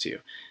of things to you.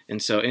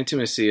 And so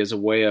intimacy is a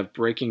way of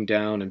breaking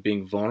down and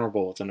being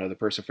vulnerable with another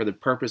person for the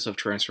purpose of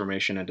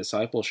transformation and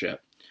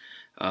discipleship.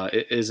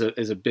 It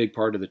is a big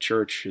part of the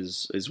church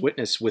is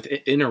witness with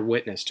inner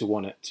witness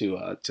to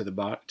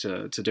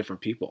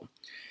different people.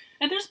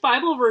 And there's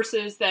Bible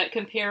verses that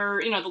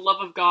compare, the love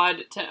of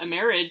God to a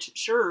marriage,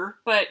 sure.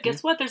 But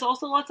guess what? There's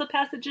also lots of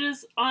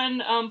passages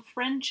on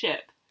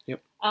friendship.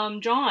 Yep.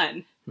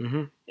 John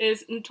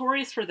is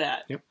notorious for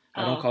that. Yep.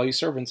 I don't call you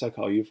servants, I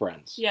call you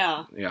friends.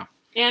 Yeah. Yeah.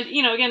 And,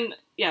 again,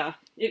 yeah,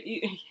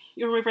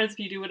 you're my friends if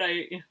you do what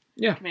I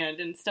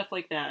command and stuff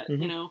like that,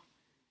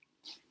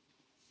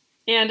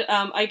 And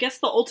I guess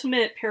the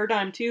ultimate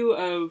paradigm, too,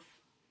 of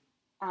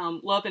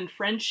love and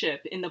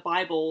friendship in the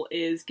Bible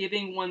is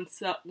giving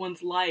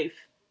one's life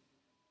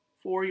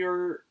for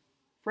your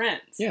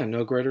friends. Yeah,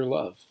 no greater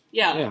love.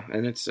 Yeah. Yeah,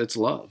 and it's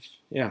love.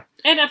 Yeah.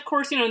 And of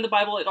course, in the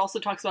Bible, it also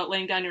talks about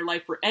laying down your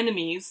life for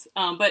enemies.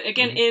 But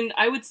again,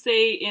 I would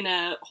say in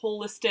a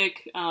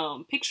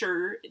holistic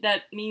picture,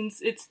 that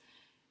means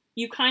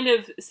you kind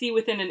of see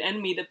within an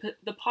enemy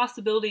the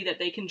possibility that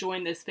they can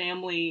join this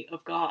family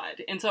of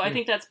God. And so I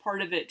think that's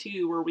part of it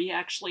too, where we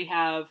actually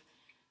have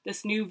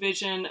this new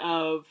vision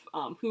of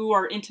who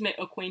our intimate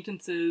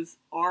acquaintances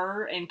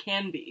are and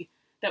can be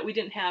that we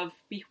didn't have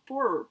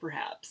before,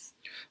 perhaps.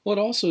 Well, it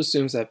also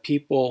assumes that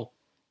people,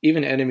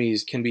 even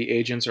enemies, can be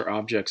agents or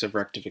objects of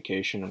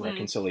rectification and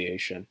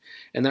reconciliation,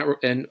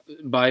 and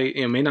by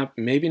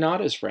maybe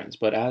not as friends,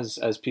 but as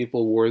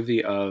people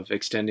worthy of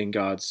extending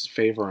God's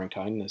favor and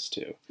kindness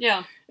to.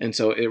 Yeah. And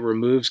so it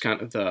removes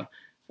kind of the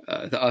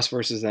us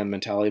versus them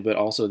mentality, but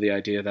also the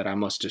idea that I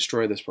must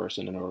destroy this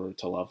person in order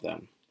to love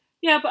them.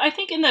 Yeah, but I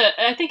think in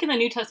the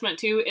New Testament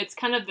too, it's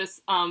kind of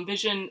this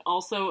vision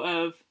also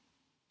of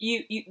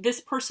you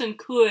this person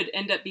could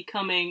end up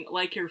becoming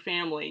like your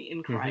family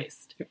in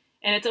Christ,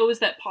 and it's always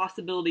that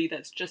possibility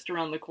that's just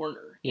around the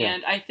corner. Yeah.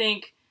 And I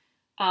think,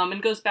 and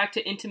it goes back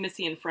to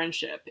intimacy and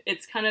friendship.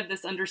 It's kind of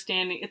this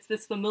understanding. It's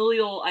this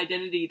familial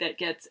identity that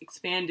gets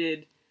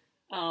expanded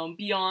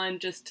beyond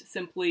just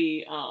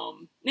simply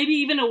maybe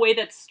even a way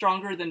that's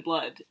stronger than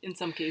blood in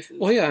some cases.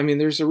 Well, yeah,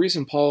 there's a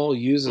reason Paul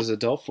uses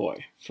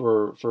adelphoi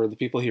for the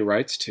people he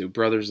writes to,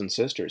 brothers and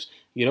sisters.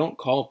 You don't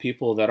call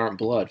people that aren't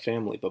blood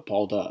family, but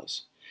Paul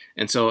does.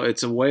 And so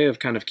it's a way of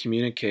kind of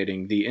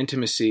communicating the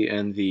intimacy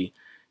and the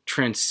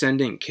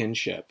transcendent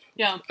kinship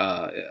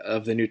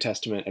of the New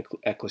Testament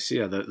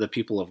ecclesia, the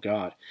people of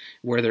God,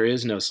 where there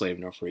is no slave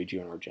nor free,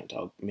 Jew nor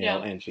Gentile,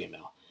 male and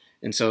female.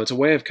 And so it's a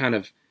way of kind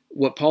of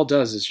what Paul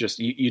does is just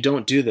you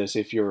don't do this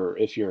if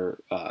you're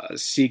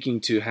seeking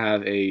to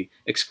have a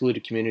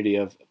excluded community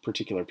of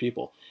particular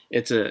people.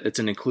 It's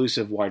an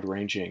inclusive,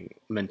 wide-ranging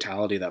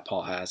mentality that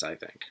Paul has, I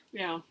think.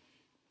 Yeah.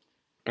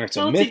 All right.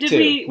 So myth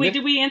two.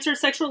 Did we answer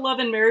sexual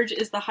love in marriage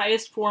is the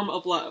highest form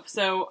of love?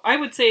 So I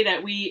would say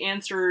that we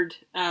answered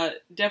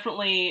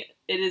definitely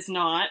it is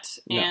not,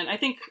 and I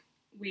think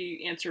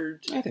we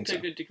answered I think to so.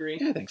 a good degree.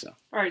 Yeah, I think so.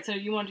 All right, so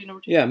you want to do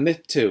number 2? Yeah,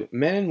 myth 2.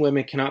 Men and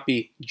women cannot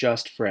be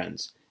just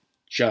friends.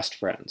 Just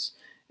friends.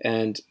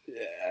 And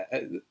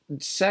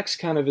sex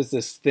kind of is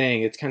this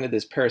thing. It's kind of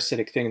this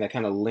parasitic thing that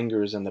kind of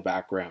lingers in the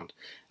background.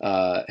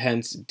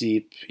 Hence,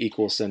 deep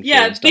equals sinful.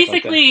 Yeah, and stuff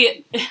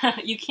basically,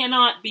 you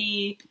cannot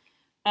be...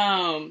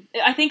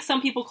 I think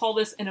some people call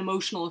this an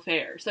emotional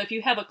affair. So if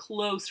you have a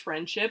close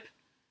friendship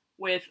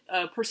with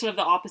a person of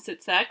the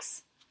opposite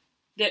sex,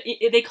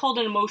 they call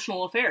it an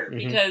emotional affair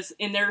because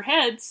in their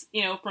heads,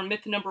 from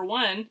myth number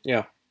 1,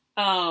 yeah,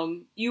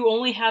 you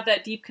only have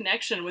that deep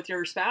connection with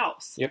your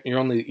spouse. Yep, you're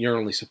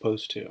only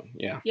supposed to.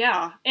 Yeah.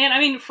 Yeah, and I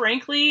mean,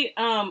 frankly,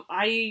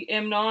 I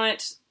am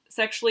not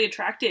sexually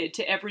attracted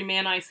to every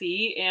man I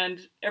see and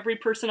every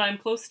person I'm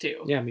close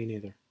to. Yeah, me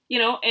neither.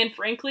 And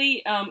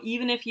frankly,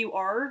 even if you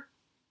are,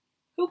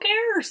 who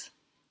cares?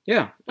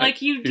 Yeah.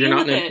 Like, you deal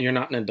with it. You're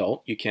not an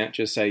adult. You can't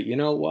just say, you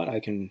know what, I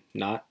can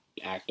not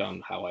act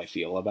on how I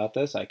feel about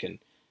this. I can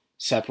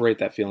separate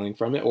that feeling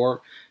from it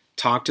or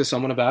talk to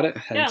someone about it.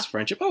 Hence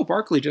friendship. Oh,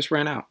 Barkley just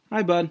ran out.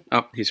 Hi, bud.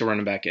 Oh, he's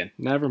running back in.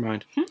 Never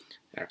mind. Oh,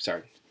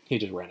 sorry. He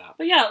just ran out.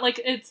 But yeah, like,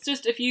 it's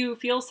just, if you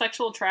feel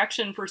sexual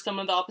attraction for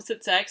someone of the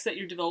opposite sex that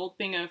you're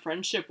developing a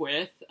friendship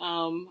with,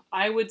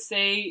 I would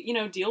say,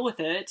 deal with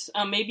it.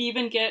 Maybe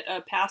even get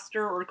a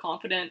pastor or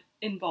confidant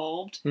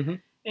involved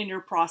in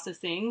your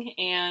processing.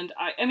 And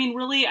I mean,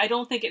 really, I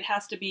don't think it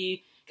has to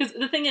be, because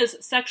the thing is,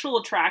 sexual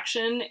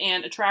attraction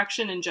and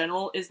attraction in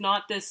general is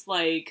not this,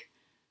 like,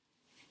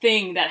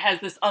 thing that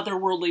has this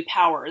otherworldly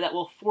power that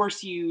will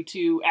force you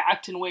to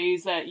act in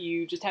ways that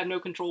you just have no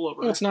control over.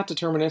 Well, it's not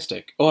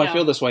deterministic. Oh, I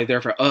feel this way,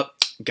 therefore, I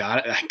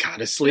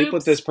gotta sleep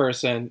with this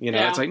person.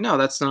 It's like, no,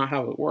 that's not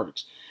how it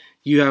works.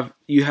 You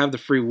have the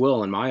free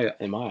will, in my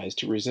eyes,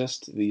 to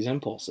resist these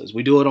impulses.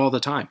 We do it all the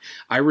time.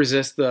 I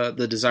resist the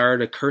desire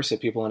to curse at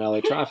people in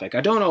LA traffic.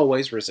 I don't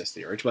always resist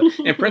the urge, but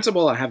in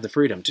principle, I have the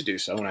freedom to do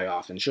so, and I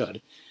often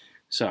should.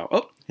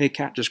 So, hey,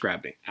 cat just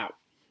grabbed me. Ow.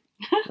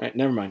 Right,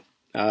 never mind.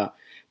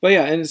 But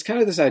yeah, and it's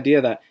kind of this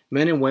idea that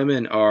men and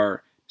women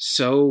are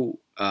so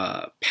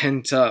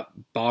pent up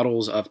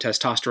bottles of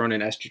testosterone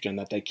and estrogen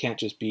that they can't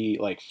just be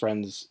like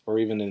friends or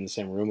even in the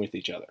same room with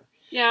each other.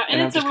 Yeah,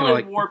 and it's a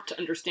really warped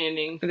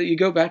understanding. And you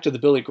go back to the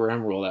Billy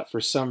Graham rule that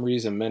for some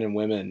reason men and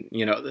women,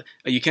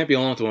 you can't be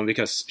alone with a woman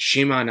because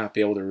she might not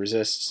be able to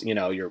resist,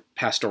 your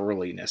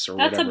pastoraliness or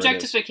whatever. That's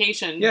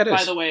objectification,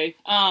 by the way.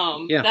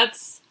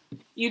 That's,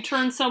 you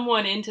turn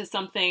someone into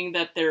something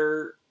that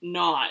they're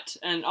not,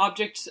 an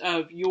object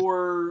of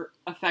your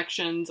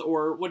affections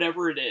or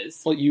whatever it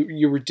is. Well,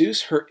 you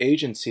reduce her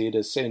agency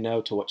to say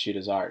no to what she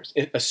desires,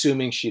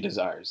 assuming she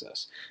desires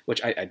this,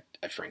 which I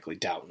frankly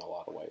doubt in a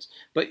lot of ways.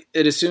 But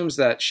it assumes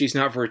that she's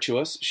not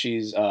virtuous,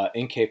 she's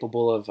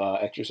incapable of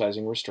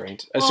exercising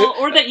restraint.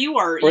 Or that you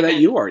are. Or that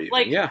you are even,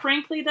 Like,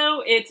 frankly,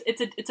 though,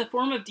 it's a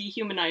form of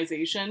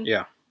dehumanization.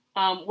 Yeah.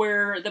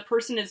 Where the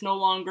person is no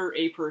longer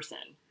a person.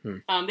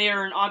 They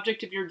are an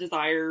object of your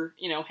desire,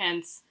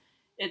 hence...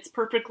 It's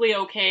perfectly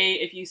okay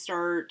if you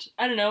start,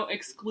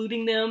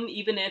 excluding them,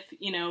 even if,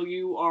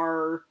 you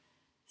are,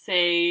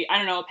 say,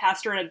 a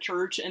pastor at a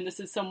church and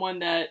this is someone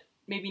that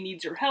maybe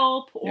needs your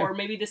help, or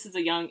maybe this is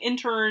a young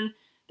intern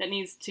that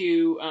needs to,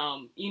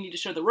 you need to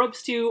show the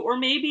ropes to, or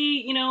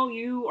maybe,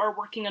 you are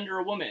working under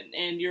a woman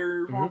and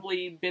you're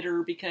horribly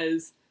bitter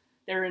because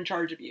they're in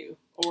charge of you,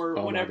 or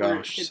whatever. Oh my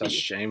gosh, such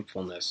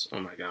shamefulness. Oh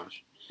my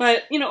gosh.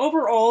 But,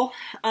 overall,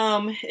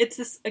 it's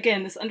this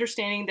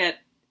understanding that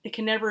you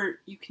can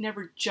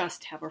never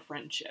just have a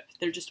friendship.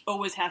 There just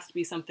always has to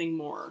be something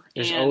more.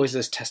 There's always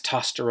this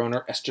testosterone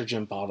or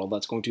estrogen bottle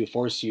that's going to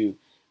force you.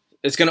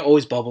 It's going to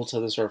always bubble to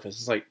the surface.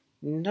 It's like,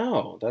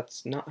 no,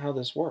 that's not how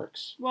this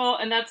works. Well,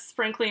 and that's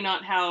frankly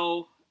not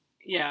how,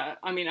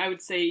 I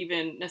would say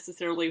even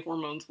necessarily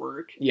hormones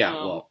work.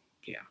 Yeah,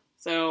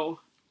 So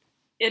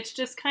it's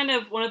just kind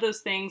of one of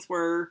those things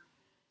where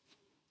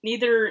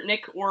neither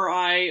Nick or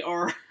I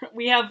are,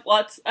 we have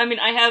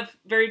I have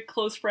very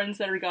close friends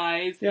that are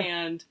guys,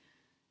 and,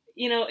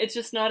 it's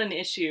just not an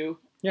issue.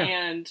 Yeah.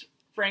 And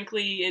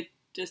frankly, it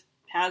just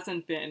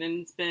hasn't been,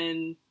 and it's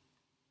been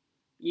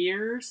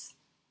years.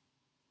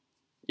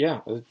 Yeah,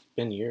 it's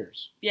been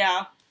years.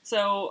 Yeah,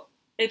 so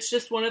it's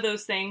just one of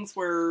those things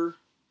where...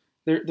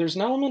 There's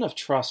an element of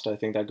trust, I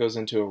think, that goes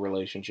into a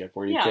relationship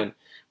where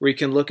you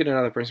can look at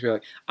another person and be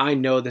like, I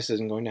know this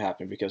isn't going to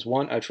happen because,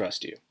 one, I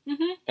trust you.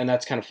 Mm-hmm. And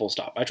that's kind of full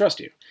stop. I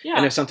trust you. Yeah.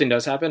 And if something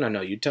does happen, I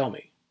know you'd tell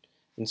me.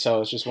 And so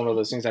it's just one of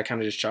those things I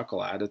kind of just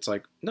chuckle at. It's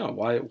like, no,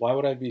 why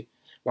would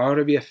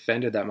I be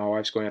offended that my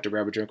wife's going out to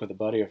grab a drink with a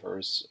buddy of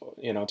hers,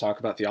 talk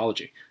about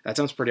theology? That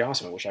sounds pretty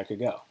awesome. I wish I could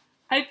go.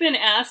 I've been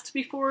asked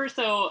before,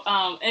 so,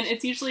 and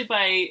it's usually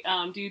by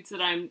dudes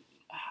that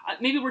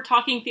maybe we're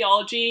talking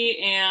theology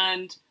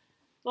and...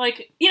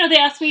 Like, they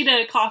ask me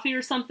to coffee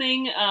or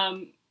something,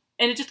 and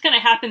it just kind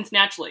of happens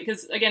naturally.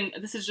 Because, again,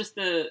 this is just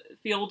the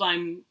field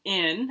I'm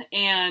in.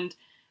 And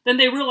then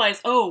they realize,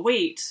 oh,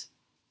 wait,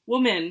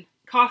 woman,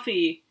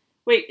 coffee.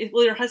 Wait,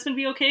 will your husband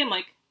be okay? I'm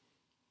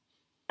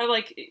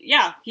like,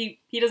 yeah, he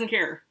doesn't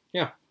care.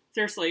 Yeah.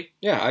 Seriously.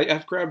 Yeah,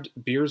 I've grabbed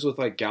beers with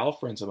like gal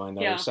friends of mine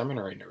that Yeah. are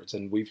seminary nerds,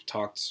 and we've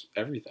talked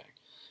everything.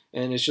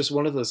 And it's just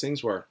one of those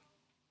things where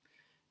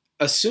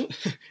assume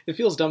it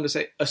feels dumb to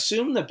say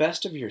assume the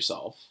best of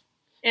yourself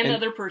And the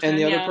other person. and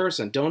the other yeah.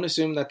 person. Don't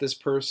assume that this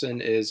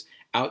person is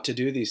out to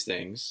do these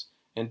things,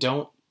 and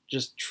don't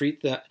just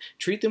treat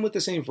them with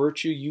the same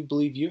virtue you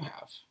believe you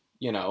have.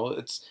 You know,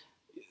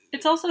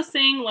 It's also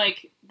saying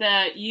like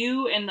that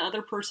you and the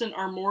other person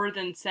are more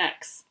than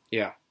sex.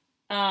 yeah.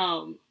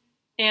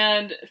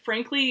 And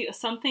frankly,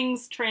 some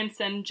things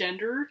transcend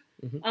gender.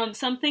 Mhm.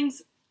 Some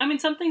things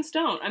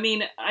don't. I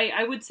mean,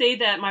 I would say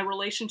that my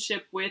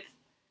relationship with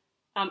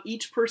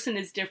each person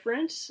is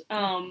different.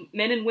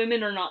 Men and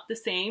women are not the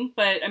same,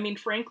 but I mean,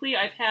 frankly,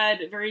 I've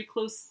had very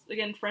close,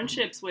 again,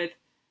 friendships with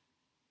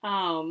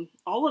all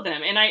of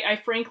them. And I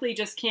frankly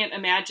just can't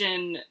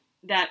imagine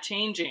that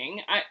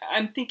changing.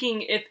 I'm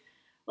thinking if,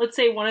 let's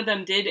say one of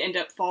them did end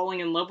up falling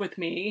in love with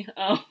me,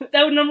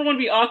 that would number one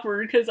be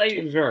awkward because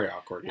Very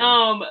awkward.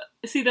 Yeah.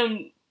 see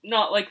them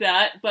not like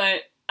that,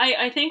 but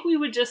I think we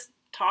would just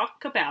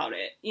talk about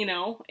it, you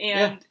know,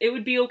 and it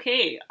would be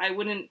okay. I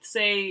wouldn't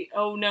say,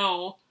 oh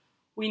no,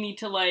 we need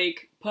to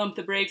like pump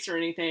the brakes or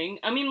anything.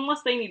 I mean,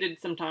 unless they needed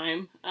some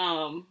time.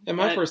 And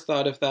my first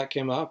thought, if that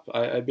came up,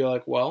 I'd be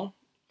like, well,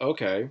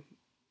 okay,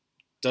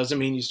 doesn't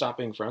mean you stop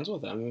being friends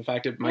with them. In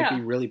fact, it might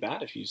be really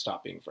bad if you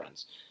stop being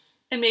friends.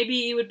 And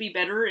maybe it would be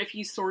better if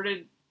you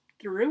sorted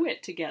through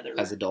it together.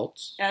 As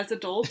adults. And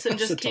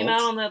just came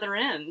out on the other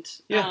end.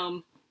 Yeah.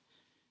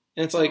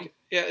 And it's like,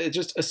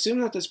 just assume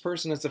that this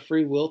person has the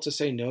free will to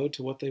say no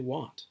to what they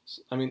want.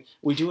 I mean,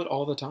 we do it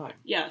all the time.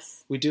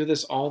 Yes. We do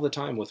this all the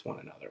time with one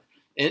another.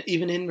 And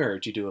even in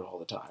marriage, you do it all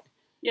the time.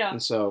 Yeah.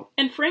 And so...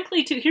 And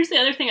frankly, too, here's the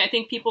other thing I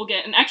think people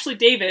get, and actually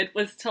David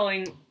was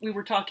we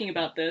were talking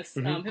about this,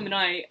 him and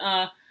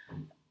I,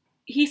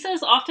 he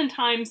says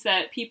oftentimes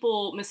that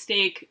people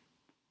mistake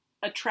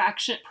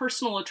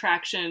personal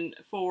attraction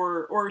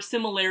or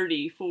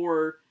similarity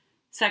for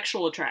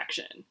sexual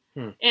attraction.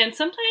 And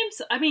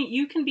sometimes, I mean,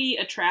 you can be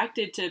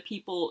attracted to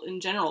people in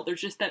general. There's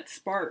just that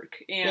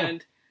spark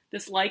and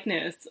this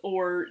likeness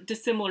or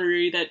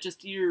dissimilarity that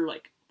just you're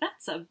like,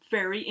 that's a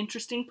very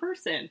interesting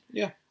person.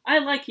 Yeah. I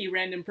like you,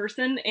 random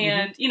person.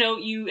 And, you know,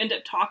 you end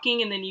up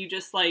talking and then you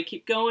just like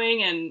keep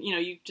going and, you know,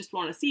 you just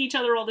want to see each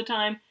other all the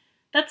time.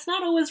 That's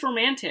not always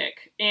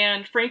romantic.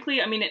 And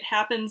frankly, I mean, it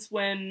happens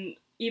when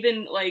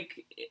even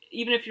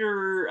if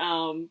you're,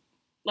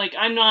 like,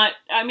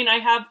 I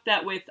have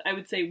that with, I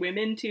would say,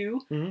 women too,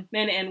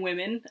 men and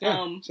women,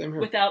 same here.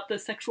 without the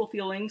sexual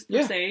feelings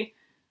per se.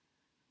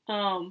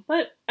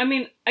 But I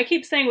mean, I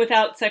keep saying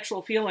without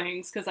sexual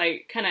feelings because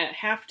I kind of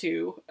have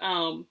to.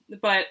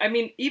 But I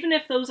mean, even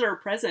if those are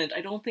present,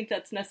 I don't think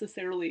that's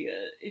necessarily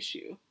an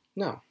issue.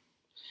 No.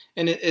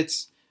 And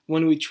it's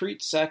when we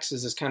treat sex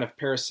as this kind of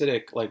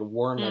parasitic, like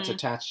worm that's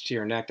attached to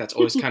your neck, that's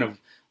always kind of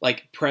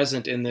like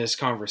present in this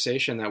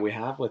conversation that we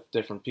have with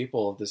different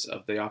people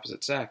of the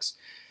opposite sex.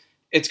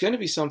 It's going to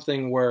be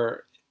something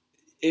where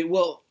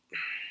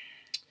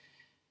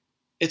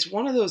it's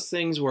one of those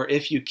things where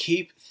if you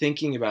keep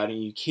thinking about it,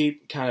 you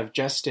keep kind of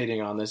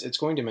gestating on this, it's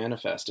going to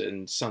manifest it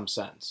in some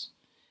sense.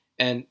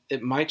 And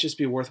it might just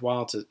be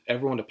worthwhile to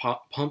everyone to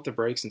pump the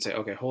brakes and say,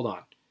 okay, hold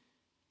on.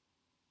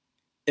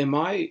 Am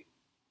I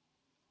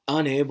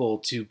unable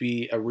to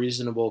be a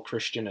reasonable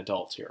Christian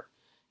adult here?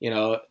 You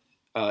know,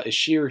 is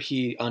she or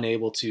he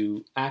unable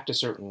to act a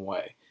certain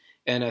way?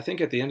 And I think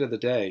at the end of the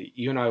day,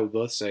 you and I would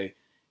both say,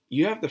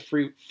 you have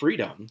the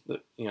freedom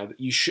that, you know, that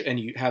you should, and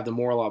you have the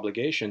moral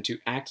obligation to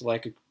act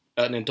like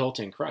an adult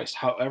in Christ,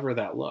 however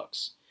that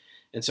looks.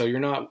 And so you're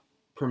not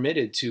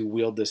permitted to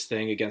wield this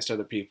thing against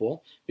other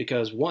people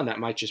because, one, that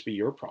might just be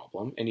your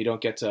problem, and you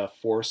don't get to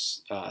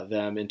force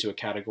them into a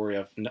category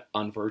of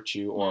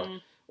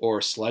unvirtue or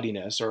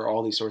sluttiness or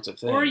all these sorts of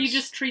things. Or you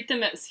just treat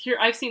them as, here,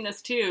 I've seen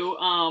this too.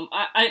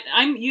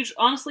 I'm usually,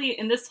 honestly,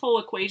 in this whole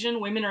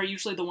equation, women are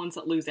usually the ones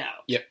that lose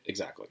out. Yep,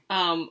 exactly.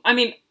 I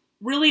mean,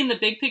 really in the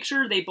big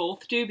picture, they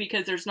both do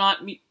because there's not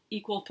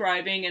equal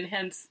thriving and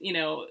hence, you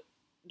know,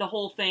 the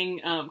whole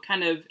thing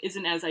kind of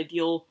isn't as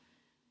ideal.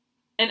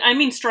 And I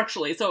mean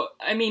structurally, so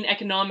I mean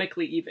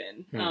economically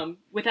even.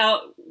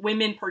 Without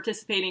women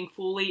participating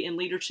fully in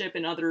leadership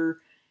in other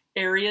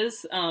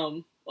areas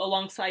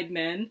alongside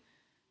men,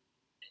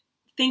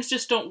 things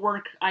just don't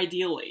work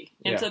ideally.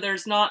 And so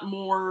there's not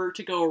more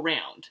to go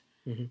around.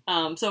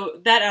 So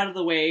that out of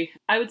the way,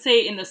 I would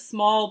say in the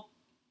small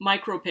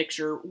micro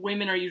picture,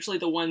 women are usually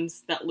the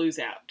ones that lose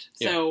out.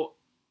 So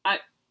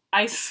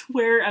I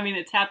swear, I mean,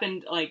 it's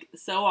happened like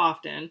so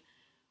often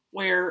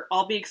where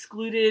I'll be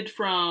excluded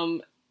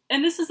from,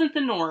 and this isn't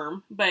the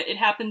norm, but it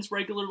happens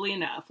regularly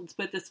enough. Let's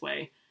put it this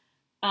way.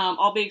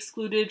 I'll be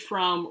excluded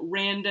from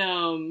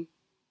random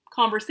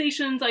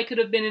conversations I could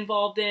have been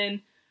involved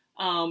in.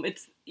 I'll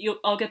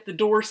get the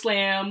door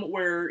slam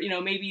where, you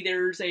know, maybe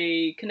there's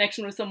a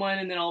connection with someone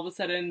and then all of a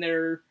sudden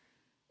they're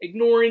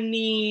ignoring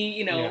me,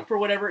 you know, Yeah. for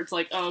whatever. It's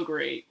like, oh,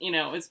 great. You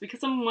know, it's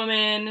because I'm a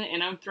woman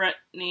and I'm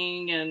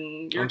threatening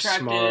and you're I'm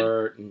attracted.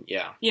 smart. And,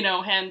 yeah. You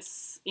know,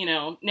 hence, you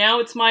know, now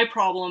it's my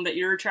problem that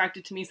you're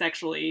attracted to me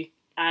sexually.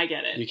 I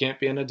get it. You can't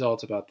be an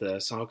adult about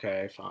this.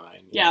 Okay,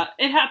 fine. Yeah,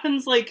 it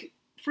happens, like,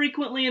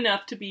 frequently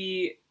enough to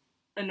be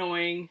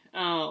annoying.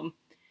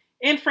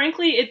 And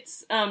frankly,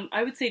 it's,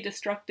 I would say,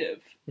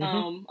 destructive.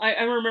 Mhm.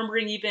 I'm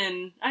remembering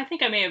even, I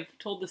think I may have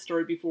told this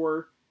story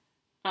before.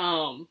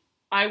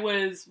 I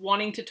was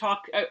wanting to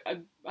talk,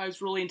 I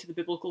was really into the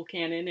biblical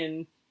canon,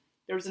 and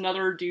there was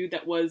another dude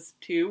that was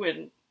too,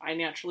 and I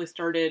naturally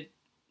started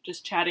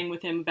just chatting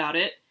with him about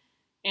it.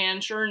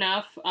 And sure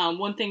enough,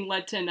 one thing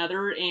led to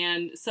another,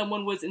 and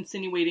someone was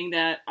insinuating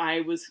that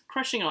I was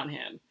crushing on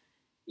him,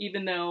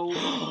 even though,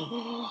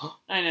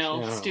 I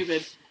know, Yeah.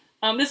 stupid.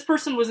 This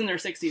person was in their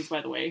 60s,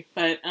 by the way,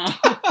 but,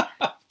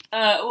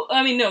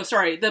 I mean, no,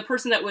 sorry, the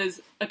person that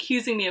was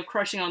accusing me of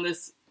crushing on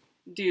this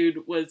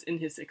dude was in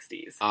his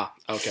 60s. Ah,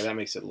 okay, that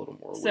makes it a little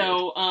more weird.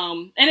 So,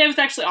 and it was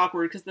actually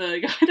awkward, because the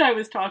guy that I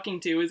was talking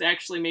to was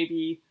actually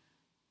maybe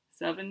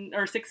 7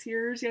 or 6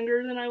 years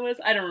younger than I was.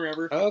 I don't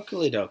remember.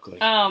 Oakley dokley.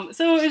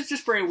 So it was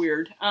just very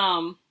weird.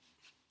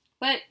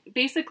 But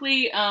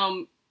basically,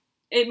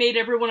 it made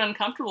everyone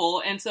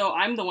uncomfortable, and so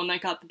I'm the one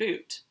that got the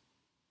boot.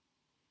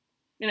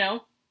 You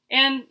know?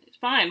 And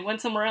fine,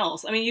 went somewhere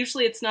else. I mean,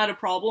 usually it's not a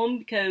problem,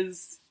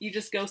 because you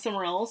just go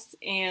somewhere else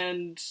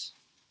and,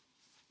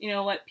 you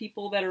know, let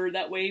people that are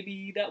that way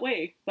be that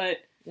way. But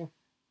yeah.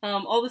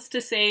 All this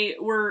to say,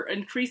 we're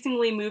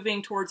increasingly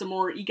moving towards a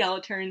more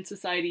egalitarian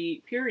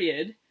society,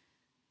 period.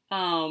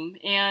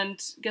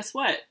 And guess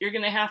what? You're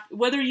going to have,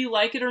 whether you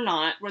like it or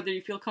not, whether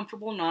you feel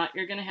comfortable or not,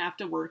 you're going to have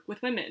to work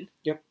with women.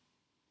 Yep.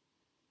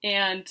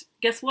 And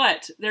guess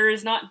what? There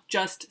is not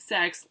just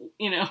sex,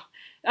 you know.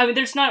 I mean,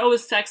 there's not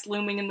always sex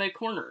looming in the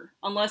corner,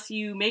 unless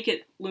you make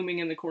it looming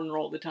in the corner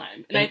all the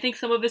time. And I think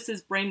some of this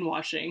is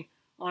brainwashing,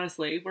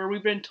 honestly, where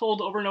we've been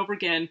told over and over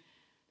again,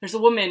 there's a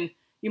woman,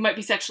 you might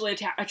be sexually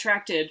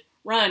attracted.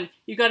 Run.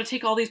 You got to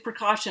take all these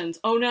precautions.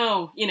 Oh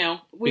no. You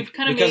know, we've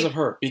kind of because of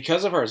her.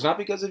 Because of her. It's not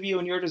because of you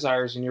and your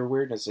desires and your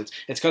weirdness. It's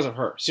because of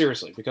her.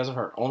 Seriously, because of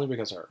her. Only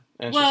because of her.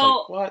 And it's just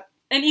like, what?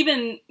 And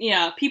even,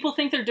 yeah, people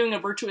think they're doing a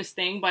virtuous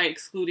thing by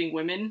excluding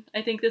women,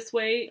 I think, this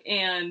way.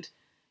 And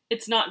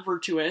it's not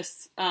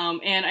virtuous.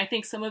 And I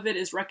think some of it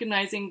is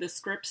recognizing the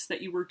scripts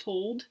that you were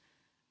told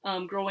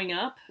growing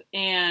up.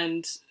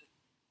 And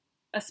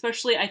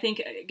especially, I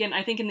think in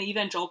the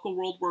evangelical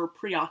world, we're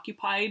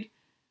preoccupied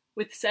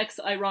with sex,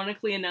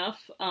 ironically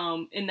enough,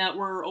 in that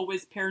we're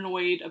always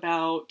paranoid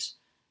about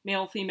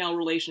male-female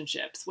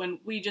relationships, when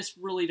we just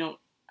really don't,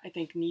 I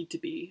think, need to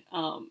be.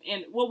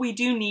 And what we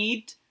do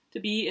need to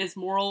be is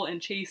moral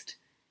and chaste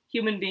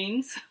human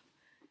beings.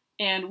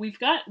 And we've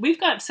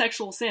got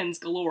sexual sins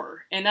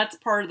galore, and that's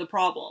part of the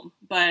problem.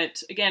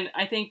 But again,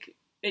 I think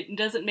it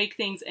doesn't make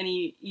things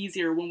any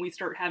easier when we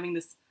start having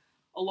this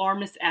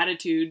alarmist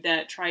attitude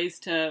that tries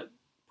to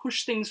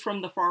push things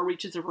from the far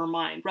reaches of our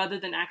mind, rather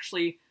than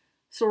actually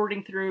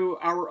sorting through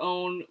our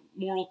own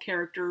moral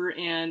character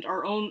and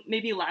our own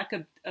maybe lack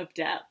of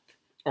depth.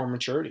 Or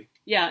maturity.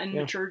 Yeah, and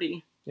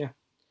maturity. Yeah.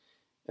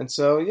 And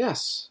so,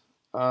 yes,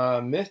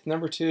 myth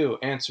number 2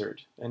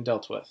 answered and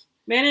dealt with.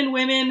 Men and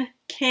women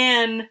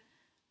can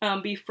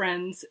be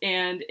friends,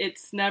 and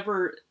it's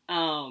never,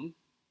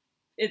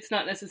 it's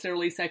not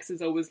necessarily sex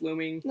is always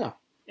looming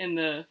in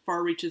the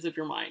far reaches of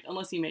your mind,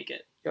 unless you make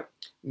it. Yep.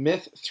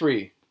 Myth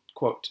 3.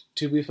 Quote,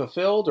 to be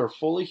fulfilled or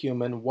fully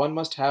human, one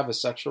must have a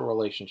sexual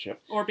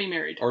relationship. Or be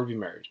married.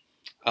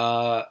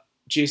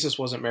 Jesus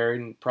wasn't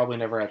married and probably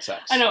never had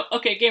sex. I know.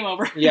 Okay, game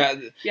over. Yeah.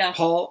 Yeah.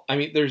 Paul, I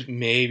mean, there's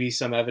maybe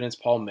some evidence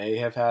Paul may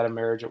have had a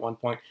marriage at one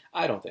point.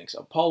 I don't think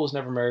so. Paul was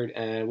never married,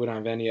 and we don't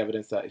have any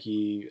evidence that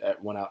he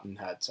went out and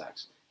had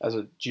sex. As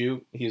a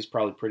Jew, he was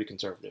probably pretty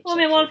conservative. Well, I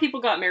mean, a lot of people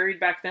got married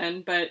back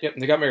then, but... Yep,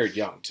 and they got married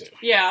young, too.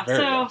 Yeah,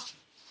 Very young.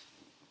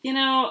 You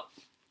know,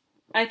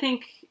 I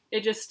think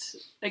it just,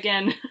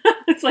 again,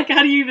 it's like,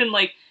 how do you even,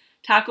 like,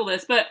 tackle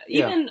this? But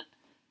even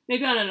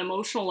maybe on an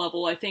emotional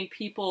level, I think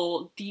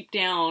people deep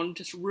down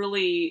just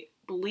really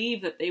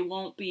believe that they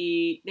won't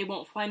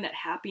find that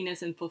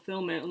happiness and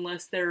fulfillment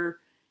unless they're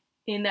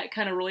in that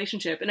kind of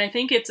relationship. And I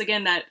think it's,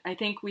 again, that I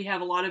think we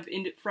have a lot of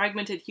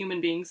fragmented human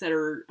beings that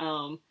are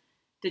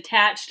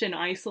detached and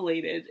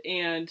isolated,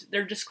 and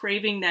they're just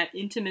craving that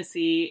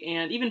intimacy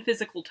and even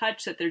physical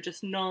touch that they're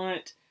just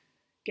not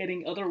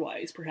getting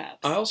otherwise, perhaps.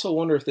 I also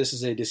wonder if this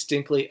is a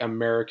distinctly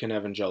American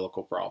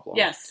evangelical problem.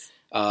 Yes.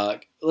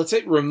 Let's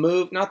say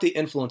remove, not the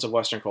influence of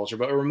Western culture,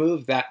 but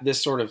remove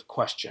this sort of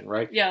question,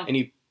 right? Yeah. And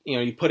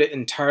you put it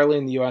entirely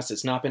in the U.S.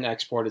 It's not been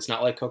exported. It's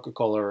not like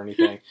Coca-Cola or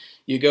anything.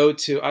 You go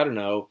to, I don't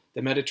know,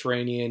 the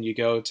Mediterranean. You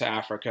go to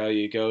Africa.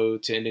 You go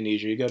to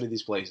Indonesia. You go to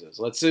these places.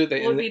 Let's say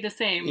will it be the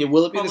same?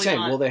 Will it be Probably the same?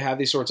 not. Will they have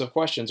these sorts of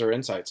questions or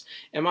insights?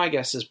 And my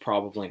guess is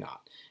probably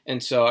not.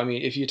 And so, I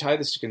mean, if you tie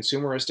this to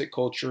consumeristic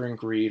culture and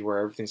greed, where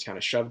everything's kind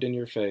of shoved in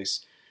your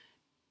face,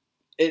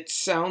 it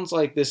sounds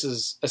like this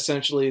is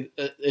essentially,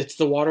 it's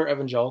the water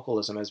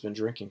evangelicalism has been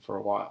drinking for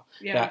a while.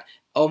 Yeah. That,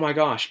 oh my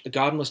gosh,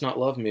 God must not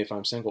love me if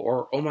I'm single.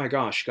 Or, oh my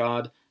gosh,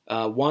 God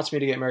wants me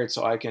to get married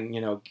so I can,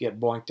 get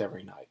boinked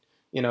every night.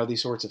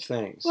 These sorts of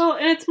things. Well,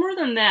 and it's more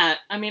than that.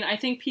 I mean, I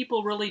think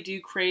people really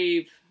do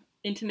crave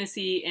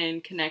intimacy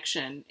and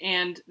connection,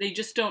 and they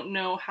just don't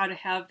know how to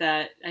have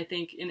that, I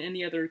think, in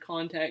any other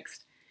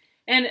context.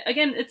 And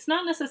again, it's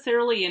not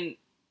necessarily an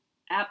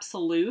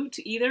absolute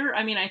either.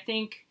 I mean, I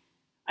think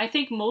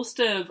most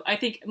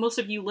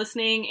of you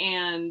listening,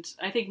 and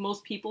I think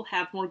most people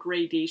have more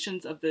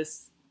gradations of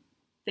this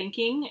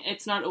thinking.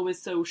 It's not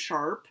always so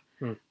sharp.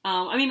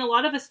 I mean, a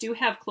lot of us do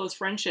have close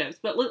friendships,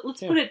 but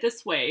let's put it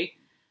this way.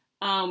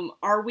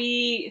 Are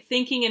we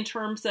thinking in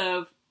terms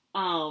of,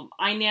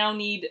 I now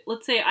need,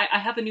 let's say I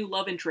have a new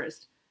love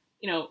interest,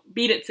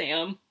 beat it,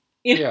 Sam.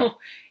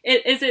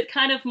 Is it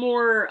kind of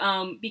more,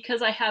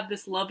 because I have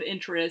this love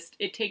interest,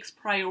 it takes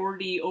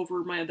priority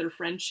over my other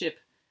friendship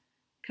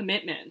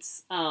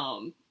commitments.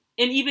 And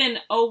even,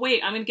 oh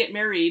wait, I'm going to get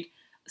married.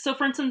 So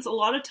for instance, a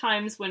lot of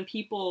times when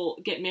people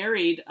get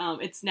married,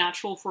 it's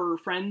natural for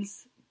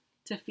friends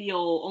to feel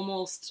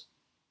almost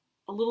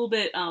a little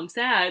bit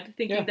sad,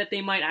 thinking that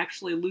they might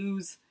actually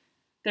lose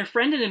their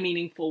friend in a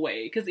meaningful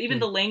way. Because even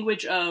the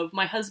language of,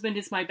 my husband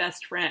is my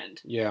best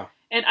friend. Yeah.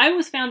 And I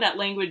always found that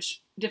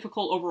language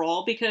difficult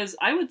overall, because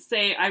I would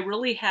say I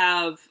really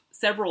have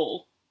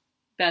several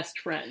best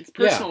friends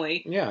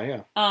personally.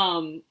 Yeah.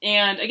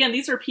 And again,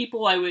 these are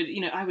people I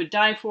would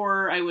die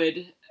for.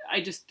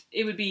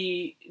 It would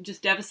be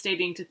just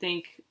devastating to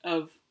think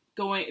of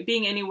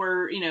being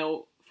anywhere,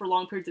 for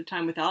long periods of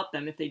time without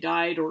them if they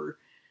died, or,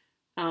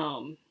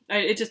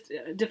 it's just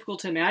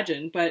difficult to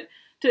imagine. But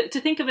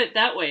to think of it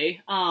that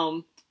way,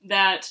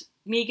 that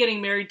me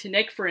getting married to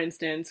Nick, for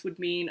instance, would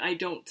mean I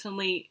don't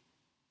suddenly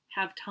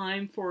have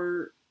time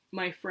for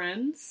my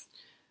friends.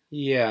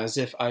 Yeah, as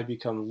if I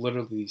become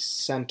literally the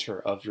center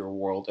of your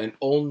world, and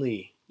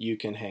only you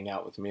can hang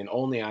out with me, and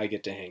only I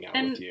get to hang out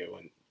with you.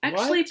 And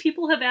actually,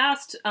 people have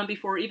asked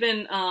before,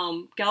 even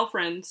gal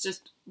friends,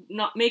 just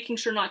not making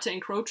sure not to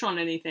encroach on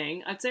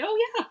anything. I'd say,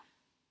 oh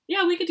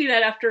yeah, we could do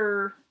that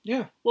after.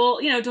 Yeah. Well,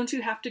 don't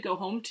you have to go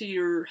home to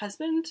your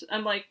husband?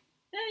 I'm like,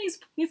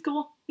 he's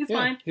cool, he's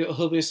fine.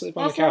 He'll be asleep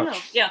on the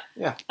couch. Yeah.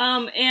 Yeah.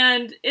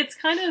 And it's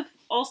kind of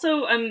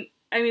also, I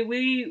mean,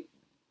 we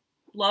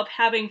love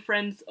having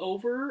friends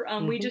over.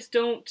 We just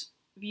don't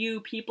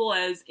view people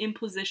as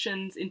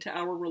impositions into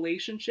our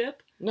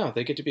relationship. No,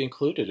 they get to be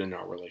included in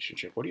our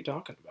relationship. What are you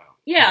talking about?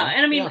 Yeah,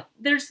 and I mean,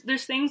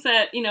 there's things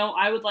that,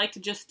 I would like to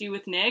just do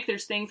with Nick.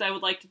 There's things I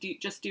would like to do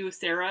with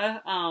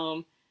Sarah.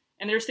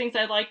 And there's things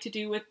I'd like to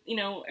do with,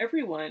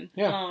 everyone.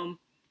 Yeah.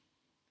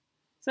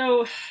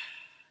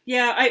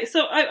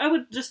 I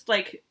would just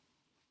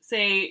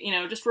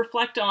say, just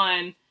reflect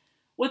on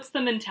what's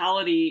the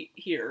mentality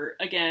here.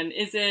 Again,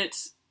 is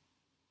it,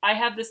 I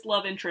have this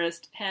love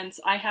interest, hence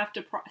I have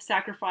to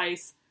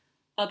sacrifice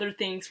other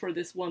things for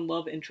this one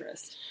love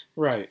interest.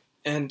 Right.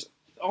 And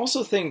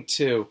also think,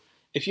 too,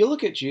 if you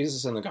look at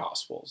Jesus in the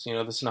Gospels,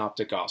 the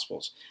Synoptic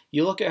Gospels,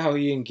 you look at how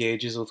he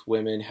engages with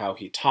women, how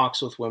he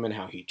talks with women,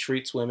 how he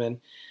treats women,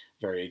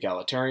 very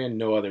egalitarian.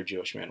 No other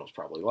Jewish man was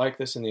probably like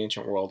this in the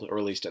ancient world, or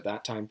at least at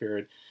that time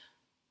period.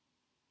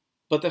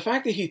 But the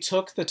fact that he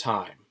took the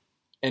time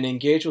and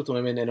engaged with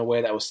women in a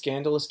way that was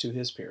scandalous to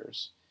his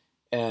peers,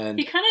 and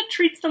he kind of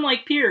treats them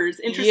like peers,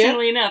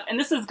 interestingly enough. And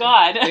this is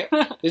God.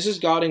 This is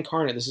God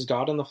incarnate. This is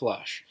God in the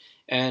flesh.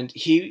 And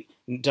he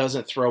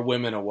doesn't throw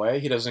women away.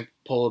 He doesn't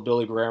pull a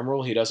Billy Graham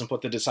rule. He doesn't put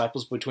the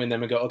disciples between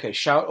them and go, okay,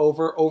 shout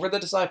over the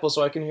disciples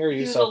so I can hear you.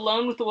 He was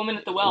alone with the woman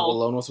at the well.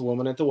 Alone with the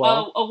woman at the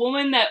well. A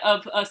woman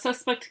of a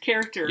suspect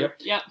character.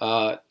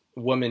 Yep.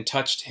 Woman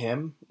touched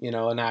him,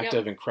 an act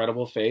of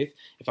incredible faith.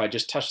 If I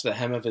just touched the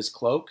hem of his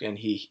cloak and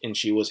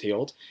she was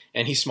healed,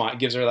 and he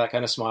gives her that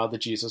kind of smile, the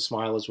Jesus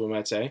smile, as we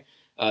might say.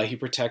 He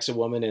protects a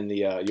woman in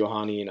the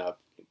Johannine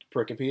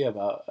pericope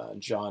about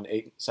John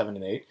 7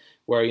 and 8,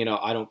 where,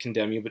 I don't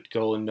condemn you, but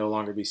go and no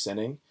longer be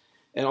sinning.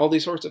 And all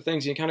these sorts of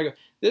things. You kind of go,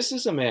 this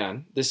is a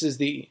man, this is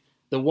the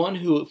one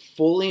who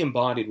fully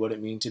embodied what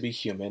it means to be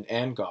human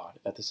and God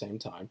at the same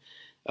time.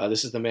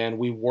 This is the man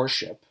we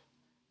worship.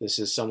 This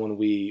is someone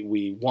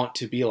we want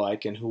to be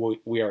like and who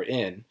we are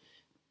in.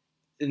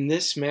 And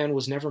this man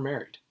was never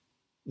married.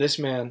 This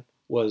man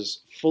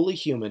was fully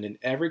human in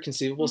every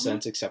conceivable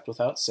sense except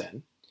without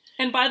sin.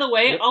 And by the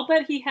way, I'll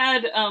bet he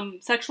had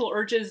sexual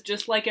urges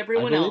just like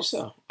everyone else. I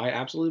believe so. I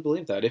absolutely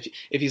believe that. If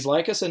he's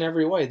like us in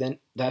every way, then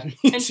that means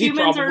and he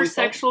humans probably are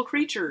sexual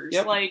creatures.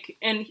 Yep.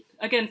 And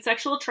again,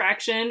 sexual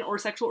attraction or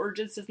sexual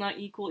urges does not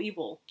equal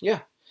evil. Yeah.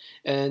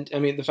 And I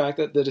mean, the fact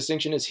that the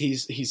distinction is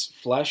he's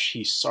flesh,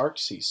 he's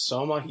sarx, he's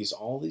soma, he's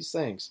all these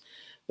things.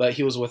 But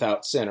he was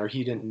without sin, or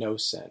he didn't know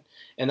sin.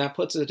 And that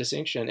puts a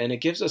distinction. And it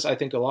gives us, I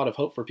think, a lot of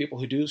hope for people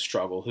who do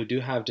struggle, who do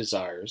have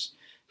desires,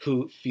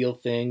 who feel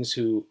things,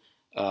 who...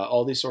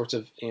 all these sorts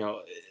of,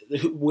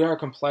 we are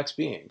complex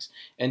beings.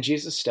 And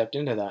Jesus stepped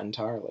into that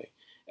entirely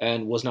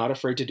and was not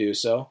afraid to do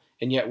so,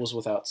 and yet was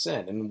without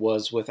sin and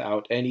was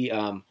without any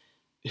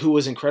who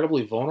was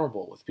incredibly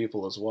vulnerable with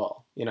people as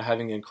well,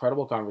 having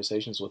incredible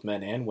conversations with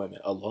men and women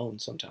alone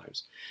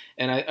sometimes.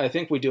 And I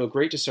think we do a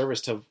great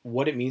disservice to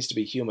what it means to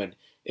be human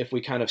if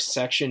we kind of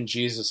section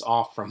Jesus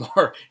off from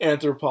our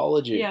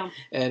anthropology. Yeah.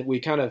 And we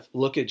kind of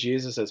look at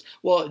Jesus as,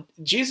 well,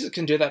 Jesus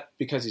can do that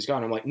because he's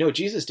God. I'm like, no,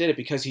 Jesus did it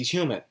because he's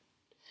human.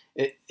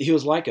 He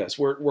was like us.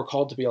 We're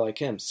called to be like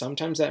him.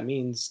 Sometimes that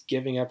means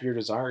giving up your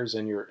desires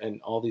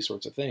and all these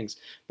sorts of things,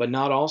 but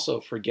not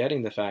also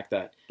forgetting the fact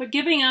that. But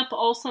giving up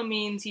also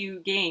means you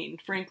gain,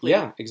 frankly.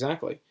 Yeah,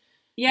 exactly.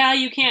 Yeah,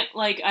 you can't,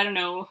 I don't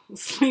know,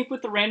 sleep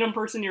with the random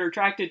person you're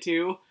attracted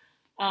to,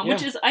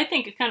 which is, I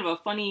think, kind of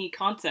a funny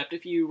concept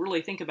if you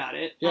really think about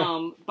it.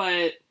 Yeah.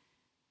 But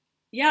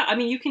yeah, I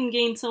mean, you can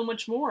gain so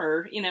much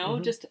more,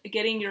 Mm-hmm. just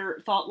getting your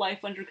thought life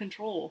under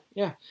control.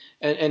 Yeah,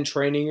 and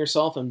training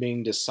yourself and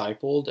being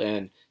discipled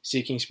and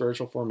seeking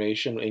spiritual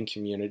formation in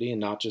community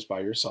and not just by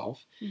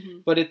yourself. Mm-hmm.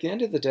 But at the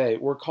end of the day,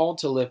 we're called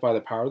to live by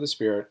the power of the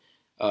Spirit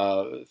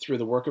through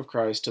the work of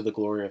Christ to the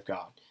glory of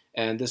God.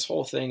 And this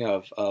whole thing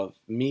of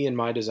me and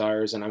my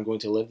desires and I'm going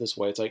to live this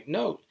way, it's like,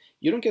 no,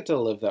 you don't get to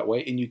live that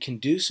way. And you can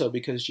do so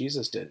because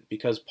Jesus didn't,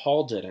 because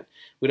Paul didn't.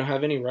 We don't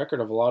have any record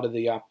of a lot of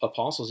the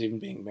apostles even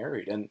being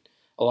married. And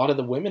a lot of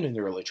the women in the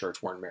early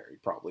church weren't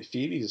married, probably.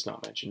 Phoebe is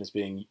not mentioned as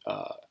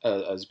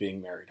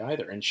being married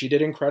either. And she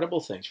did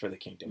incredible things for the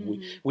kingdom.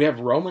 Mm-hmm. We have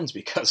Romans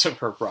because of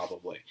her,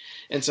 probably.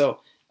 And so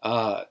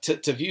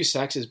to view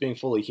sex as being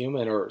fully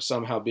human or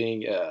somehow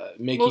being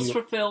making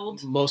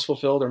most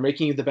fulfilled or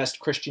making you the best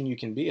Christian you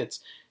can be,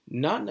 it's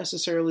not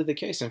necessarily the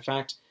case. In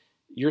fact,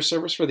 your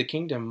service for the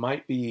kingdom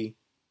might be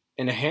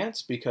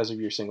enhanced because of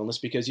your singleness,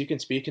 because you can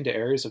speak into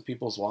areas of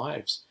people's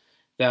lives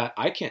that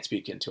I can't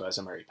speak into as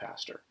a married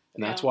pastor.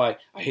 And that's why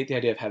I hate the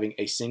idea of having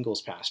a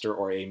singles pastor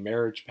or a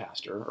marriage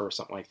pastor or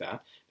something like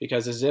that,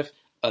 because as if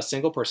a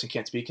single person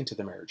can't speak into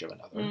the marriage of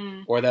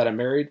another, or that a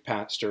married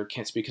pastor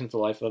can't speak into the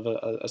life of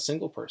a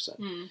single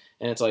person.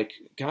 And it's like,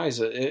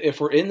 guys, if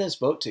we're in this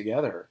boat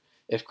together,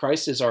 if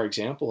Christ is our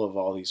example of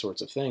all these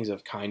sorts of things,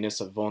 of kindness,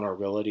 of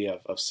vulnerability,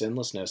 of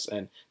sinlessness,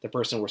 and the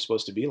person we're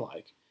supposed to be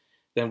like,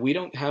 then we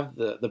don't have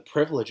the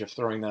privilege of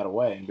throwing that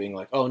away and being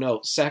like, oh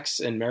no, sex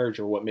and marriage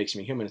are what makes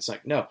me human. It's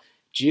like, no,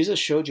 Jesus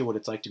showed you what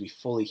it's like to be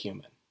fully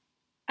human.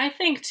 I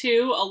think,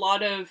 too, a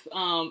lot of,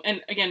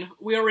 and again,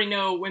 we already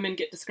know women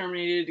get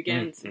discriminated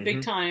against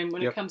big time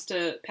when it comes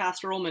to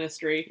pastoral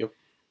ministry. Yep.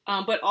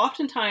 But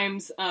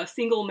oftentimes,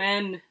 single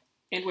men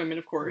and women,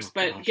 of course,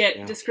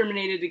 get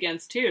discriminated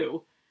against,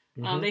 too.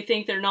 They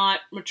think they're not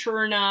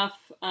mature enough,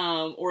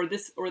 or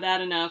this or that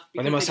enough.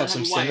 Or they must have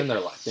some sin in their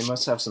life. They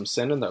must have some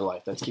sin in their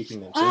life that's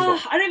keeping them single.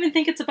 I don't even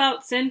think it's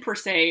about sin per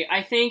se.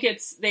 I think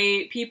it's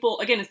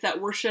it's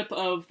that worship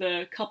of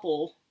the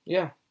couple.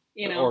 Yeah.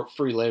 Or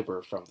free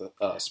labor from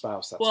the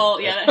spouse.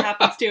 That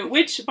happens too.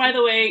 Which, by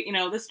the way,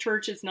 this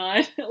church is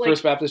not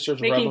First Baptist Church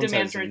of Redlands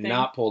has or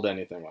not pulled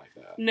anything like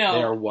that. No,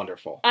 they are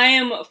wonderful. I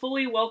am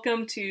fully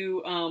welcome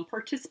to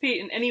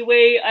participate in any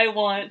way I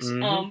want.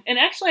 And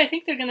actually, I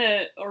think they're going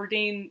to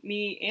ordain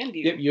me and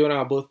you. Yep, you and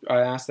I both. I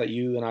asked that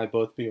you and I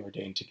both be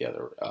ordained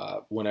together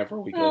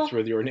whenever we go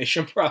through the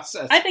ordination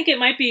process. I think it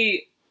might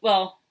be.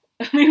 Well,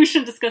 maybe we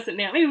shouldn't discuss it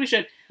now. Maybe we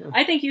should.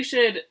 I think you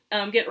should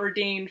get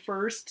ordained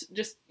first.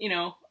 Just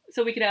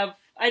so we could have.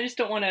 I just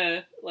don't want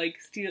to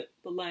steal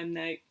the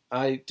limelight.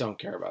 I don't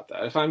care about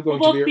that. If I'm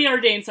going we'll to both be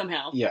ordained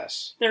somehow.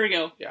 Yes. There we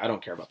go. Yeah, I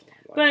don't care about the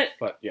limelight.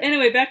 But yeah.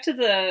 Anyway, back to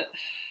the.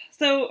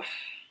 So,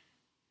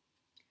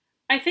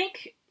 I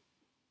think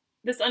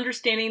this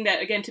understanding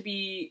that, again, to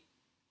be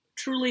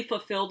truly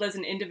fulfilled as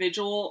an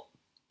individual,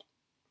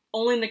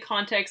 only in the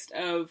context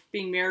of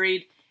being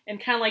married, and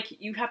kind of like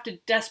you have to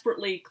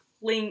desperately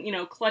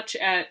clutch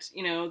at,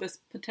 this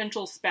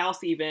potential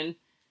spouse even.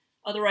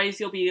 Otherwise,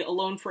 you'll be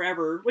alone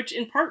forever, which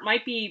in part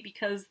might be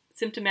because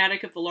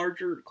symptomatic of the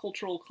larger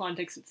cultural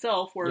context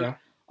itself, where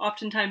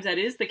oftentimes that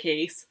is the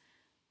case.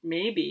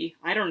 Maybe.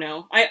 I don't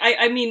know.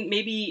 I mean,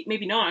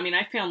 maybe not. I mean,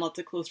 I found lots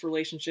of close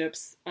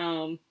relationships.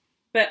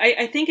 But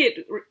I think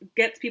it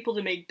gets people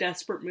to make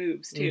desperate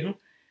moves, too.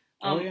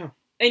 And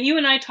you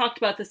and I talked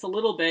about this a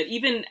little bit,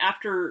 even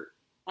after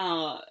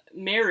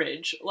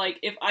marriage. Like,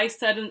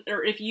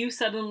 if you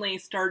suddenly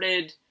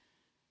started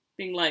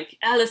being like,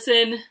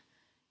 Allison,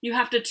 you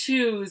have to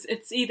choose.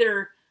 It's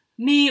either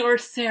me or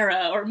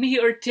Sarah or me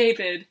or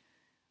David.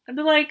 I'd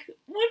be like,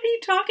 what are you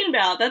talking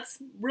about? That's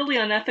really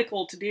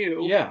unethical to do.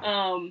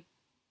 Yeah.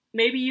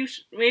 Maybe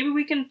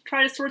we can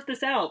try to sort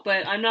this out,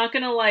 but I'm not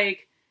going to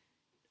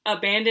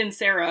abandon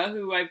Sarah,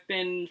 who I've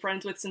been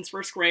friends with since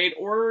first grade,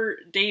 or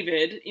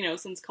David,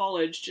 since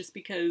college, just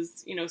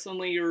because,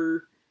 suddenly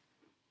you're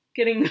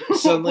getting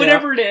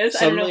whatever it is.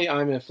 Suddenly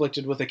I'm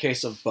afflicted with a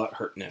case of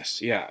butthurtness.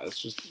 Yeah, it's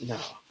just, no.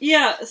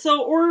 Yeah,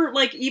 so, or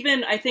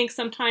even, I think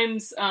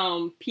sometimes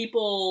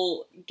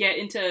people get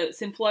into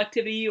sinful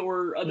activity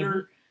or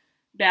other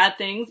bad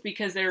things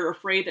because they're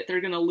afraid that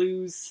they're going to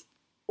lose,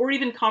 or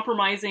even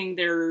compromising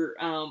their,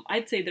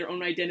 I'd say their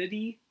own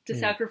identity to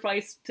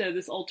sacrifice to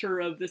this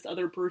altar of this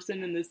other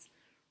person and this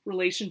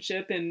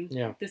relationship and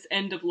this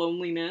end of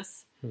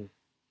loneliness.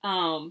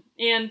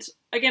 And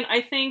again,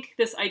 I think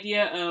this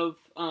idea of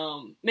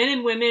men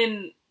and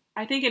women,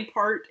 I think in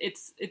part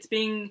it's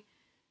being,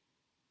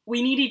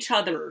 we need each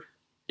other.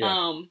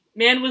 Yeah.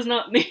 Man was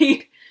not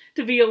made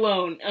to be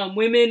alone.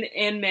 Women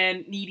and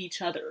men need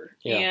each other.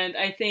 Yeah. And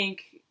I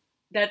think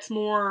that's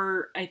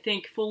more,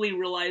 fully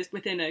realized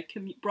within a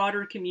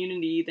broader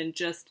community than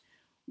just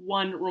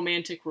one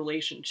romantic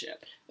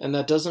relationship. And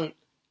that doesn't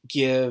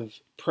give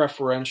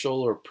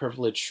preferential or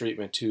privileged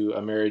treatment to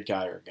a married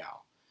guy or gal.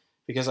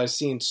 Because I've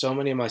seen so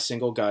many of my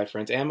single guy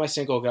friends and my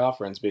single gal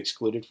friends be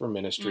excluded from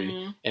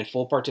ministry and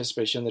full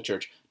participation in the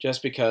church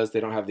just because they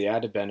don't have the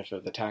added benefit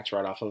of the tax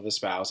write-off of a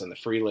spouse and the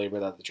free labor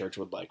that the church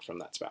would like from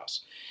that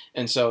spouse.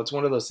 And so it's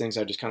one of those things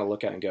I just kind of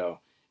look at and go,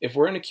 if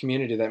we're in a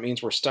community, that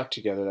means we're stuck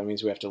together. That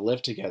means we have to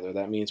live together.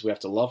 That means we have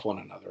to love one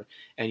another.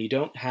 And you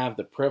don't have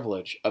the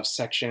privilege of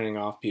sectioning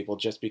off people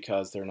just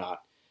because they're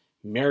not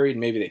married.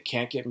 Maybe they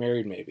can't get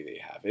married. Maybe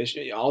they have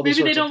issues.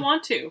 Maybe they don't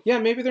want to. Yeah,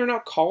 maybe they're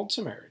not called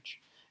to marriage.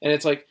 And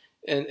it's like,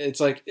 and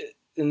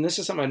this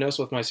is something I noticed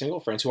with my single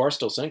friends who are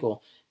still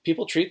single.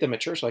 People treat them at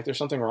church like there's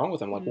something wrong with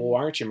them. Like, well, why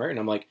aren't you married? And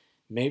I'm like,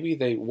 maybe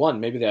they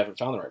haven't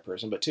found the right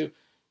person. But two,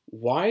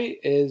 why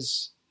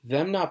is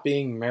them not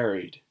being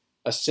married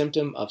a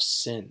symptom of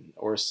sin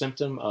or a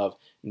symptom of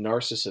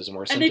narcissism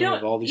or a symptom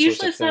of all these sorts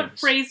of things? Usually it's not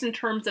phrased in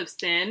terms of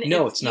sin.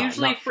 No, it's not.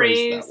 Usually not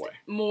phrased that way.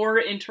 More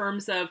in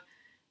terms of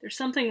there's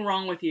something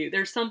wrong with you.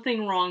 There's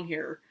something wrong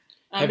here.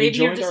 Have you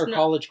joined our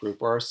college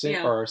group or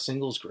our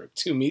singles group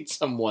to meet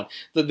someone?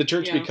 The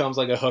church becomes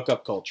like a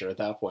hookup culture at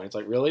that point. It's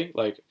like, really?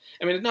 Like,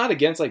 I mean, it's not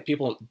against like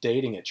people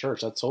dating at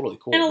church. That's totally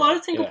cool. And a lot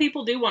of single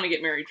people do want to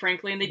get married,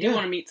 frankly, and they do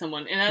want to meet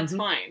someone, and that's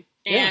fine.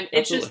 And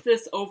it's just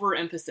this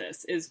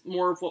overemphasis is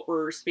more of what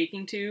we're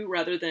speaking to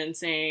rather than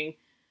saying,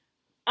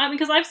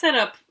 because I've set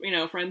up,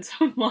 friends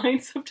of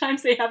mine,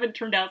 sometimes they haven't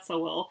turned out so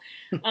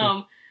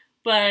well.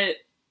 But,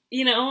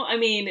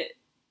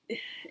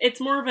 it's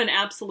more of an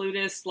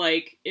absolutist,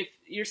 like, if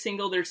you're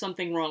single, there's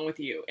something wrong with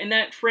you. And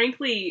that,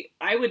 frankly,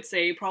 I would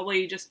say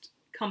probably just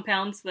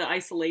compounds the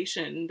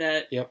isolation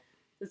that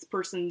this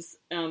person's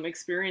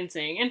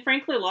experiencing. And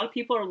frankly, a lot of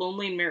people are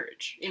lonely in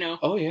marriage,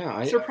 Oh,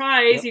 yeah.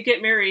 Surprise, you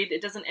get married.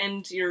 It doesn't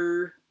end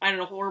your,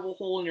 horrible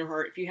hole in your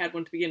heart if you had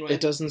one to begin with.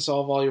 It doesn't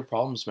solve all your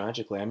problems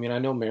magically. I mean, I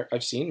know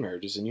I've seen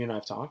marriages, and you and I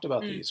have talked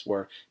about these,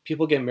 where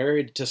people get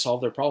married to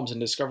solve their problems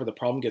and discover the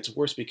problem gets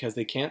worse because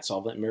they can't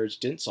solve it, and marriage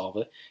didn't solve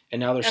it, and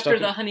now they're stuck. After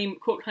the honeymoon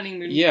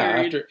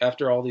period.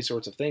 after all these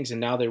sorts of things, and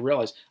now they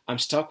realize, I'm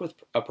stuck with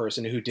a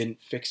person who didn't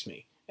fix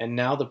me. And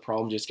now the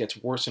problem just gets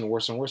worse and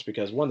worse and worse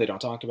because, one, they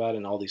don't talk about it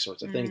and all these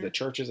sorts of things. The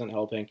church isn't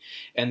helping,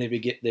 and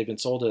they've been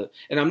sold to.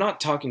 And I'm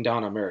not talking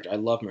down on marriage. I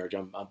love marriage.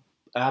 I'm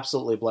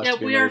absolutely blessed to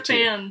be married too.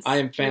 We are fans. I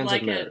am fans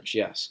of marriage.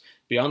 Yes,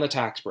 beyond the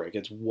tax break,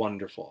 it's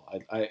wonderful.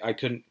 I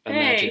couldn't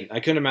imagine. I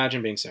couldn't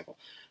imagine being single.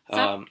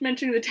 Stop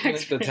mentioning the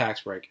tax break. The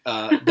tax break.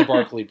 The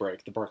Barclay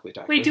break. The Barclay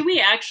tax break. Wait, do we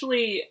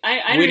actually...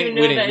 I don't even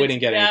know that we didn't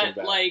get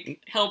that,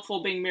 like,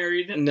 helpful being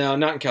married. No,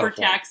 not in California.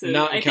 For taxes.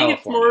 Not in I California. think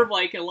it's more of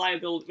like a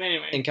liability. But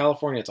anyway. In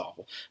California, it's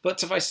awful.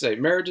 But suffice to say,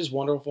 marriage is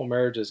wonderful.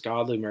 Marriage is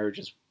godly. Marriage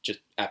is just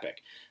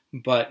epic.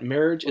 But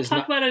marriage is not...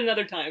 We'll talk about it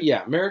another time.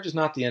 Yeah, marriage is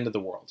not the end of the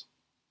world.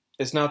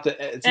 It's not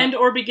the...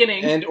 or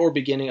beginning. End or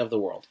beginning of the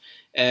world.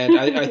 And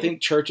I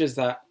think churches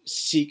that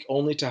seek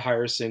only to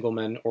hire single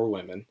men or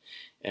women,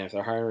 and if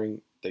they're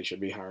hiring... They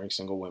should be hiring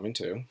single women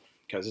too,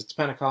 because it's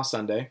Pentecost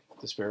Sunday,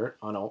 the Spirit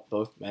on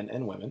both men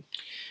and women.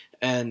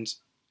 And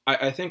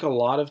I think a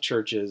lot of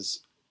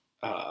churches,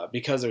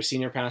 because their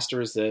senior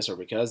pastor is this, or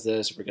because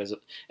this, or because...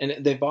 And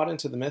they've bought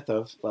into the myth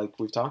of, like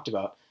we've talked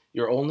about,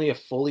 you're only a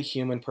fully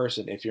human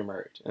person if you're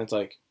married. And it's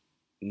like,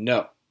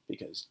 no,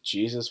 because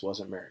Jesus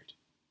wasn't married.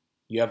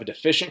 You have a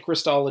deficient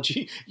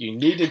Christology. You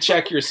need to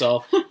check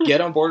yourself. Get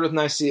on board with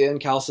Nicaea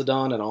and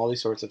Chalcedon and all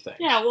these sorts of things.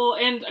 Yeah, well,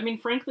 and I mean,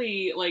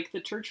 frankly, like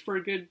the church for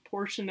a good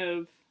portion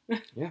of...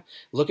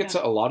 Look at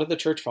a lot of the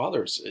church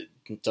fathers.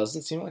 It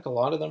doesn't seem like a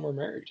lot of them were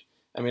married.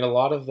 I mean, a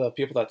lot of the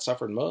people that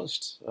suffered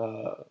most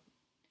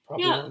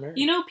probably weren't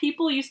married.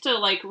 People used to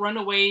like run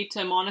away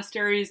to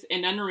monasteries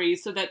and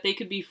nunneries so that they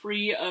could be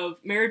free of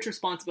marriage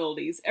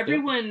responsibilities.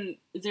 Everyone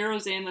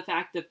zeroes in the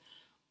fact that,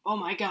 oh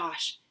my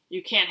gosh,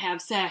 you can't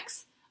have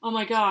sex. Oh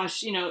my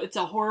gosh, it's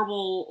a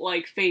horrible,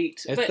 like,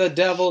 fate. It's the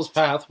devil's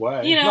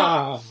pathway.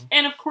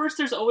 And of course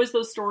there's always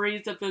those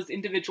stories of those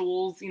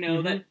individuals,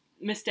 that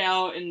missed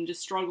out and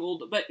just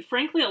struggled. But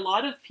frankly, a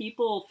lot of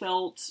people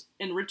felt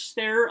enriched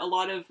there. A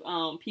lot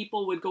of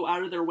people would go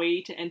out of their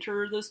way to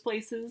enter those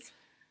places.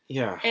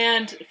 Yeah.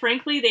 And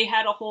frankly,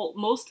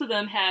 most of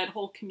them had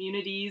whole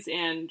communities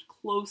and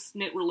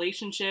close-knit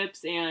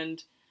relationships,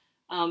 and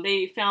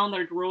they found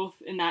their growth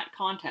in that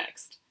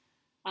context.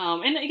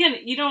 And again,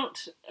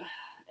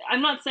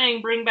 I'm not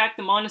saying bring back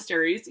the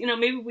monasteries.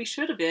 Maybe we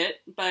should a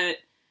bit, but,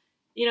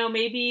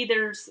 maybe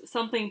there's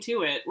something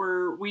to it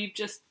where we've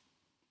just,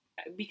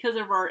 because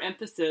of our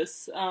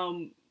emphasis,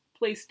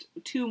 placed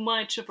too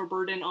much of a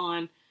burden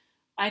on,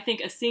 I think,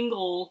 a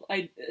single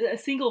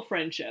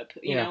friendship,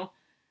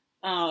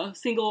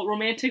 single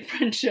romantic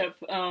friendship,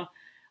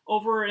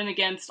 over and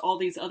against all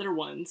these other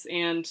ones.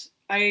 And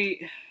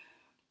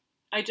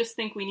I just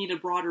think we need a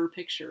broader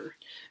picture.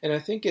 And I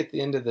think at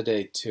the end of the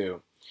day,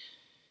 too,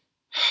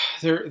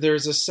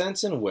 there's a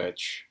sense in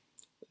which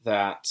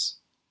that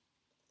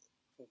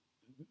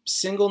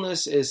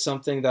singleness is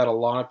something that a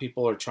lot of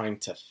people are trying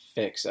to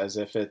fix, as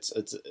if it's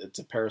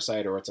a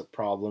parasite or it's a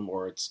problem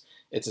or it's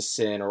a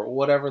sin or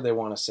whatever they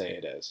want to say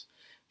it is.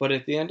 But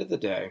at the end of the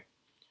day,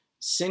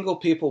 single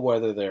people,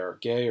 whether they're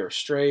gay or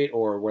straight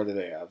or whether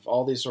they have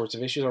all these sorts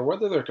of issues or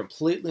whether they're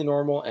completely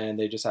normal and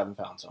they just haven't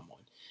found someone,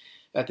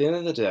 at the end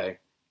of the day,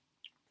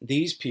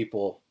 these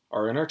people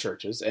are in our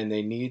churches and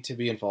they need to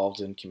be involved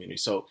in community.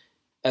 So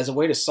as a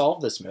way to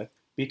solve this myth,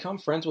 become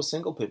friends with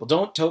single people.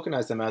 Don't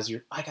tokenize them as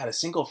I got a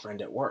single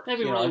friend at work.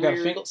 That'd be really I got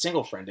weird. a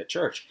single friend at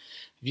church.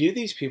 View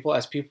these people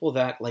as people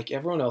that, like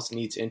everyone else,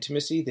 needs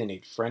intimacy. They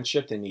need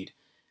friendship. They need...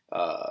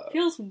 It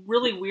feels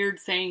really weird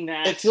saying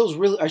that. It feels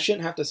really... I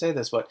shouldn't have to say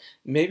this, but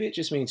maybe it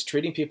just means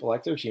treating people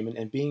like they're human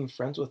and being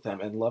friends with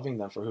them and loving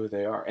them for who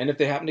they are. And if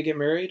they happen to get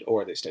married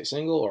or they stay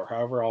single or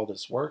however all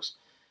this works.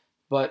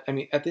 But, I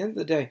mean, at the end of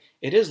the day,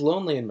 it is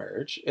lonely in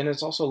marriage and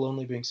it's also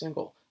lonely being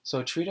single.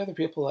 So treat other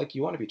people like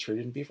you want to be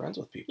treated and be friends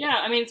with people. Yeah,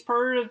 I mean, it's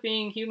part of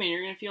being human.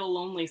 You're going to feel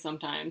lonely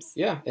sometimes.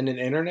 Yeah, in an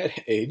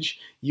internet age,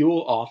 you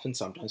will often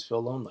sometimes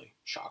feel lonely.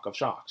 Shock of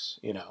shocks,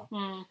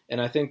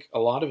 And I think a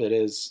lot of it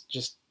is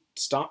just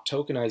stop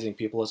tokenizing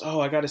people as,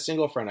 I got a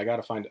single friend. I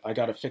got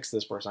to fix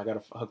this person. I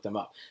got to hook them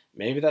up.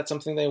 Maybe that's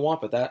something they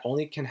want, but that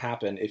only can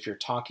happen if you're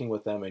talking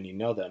with them and you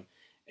know them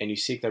and you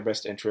seek their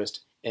best interest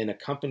in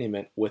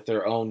accompaniment with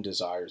their own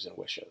desires and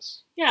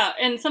wishes. Yeah,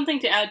 and something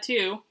to add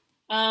too,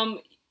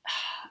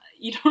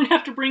 you don't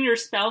have to bring your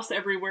spouse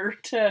everywhere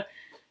to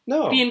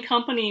be in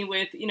company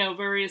with,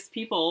 various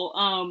people.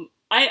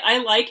 I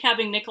like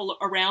having Nick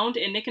around,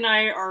 and Nick and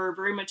I are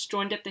very much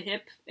joined at the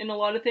hip in a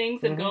lot of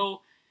things and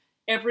go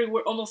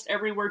almost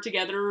everywhere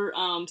together.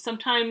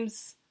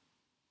 Sometimes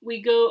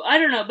we go, I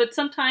don't know, but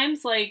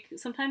sometimes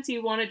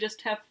you want to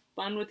just have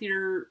fun with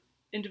your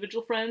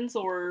individual friends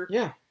or...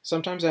 Yeah,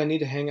 sometimes I need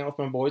to hang out with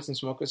my boys and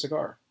smoke a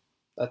cigar.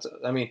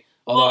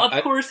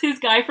 Of course, his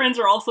guy friends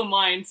are also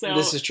mine, so...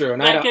 This is true.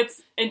 And that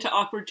gets into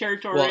awkward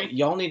territory. Well,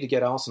 y'all need to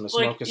get Allison to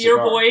smoke a cigar.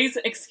 Your boys,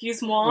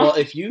 excuse-moi. Well,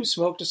 if you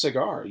smoked a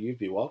cigar, you'd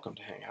be welcome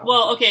to hang out with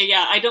us. Okay,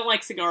 yeah, I don't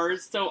like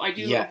cigars, so I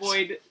do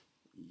avoid...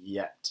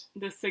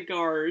 the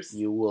cigars.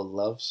 You will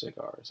love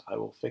cigars. I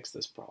will fix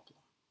this problem.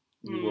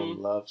 You will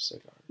love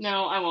cigars.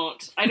 No, I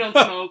won't. I don't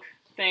smoke.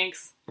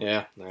 Thanks.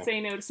 Yeah. No. Say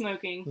no to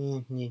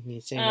smoking.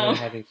 Say no to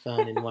having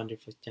fun and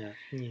wonderful stuff.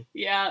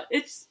 Yeah,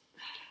 it's...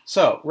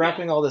 So,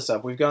 wrapping all this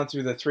up, we've gone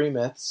through the 3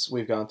 myths,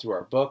 we've gone through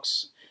our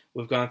books,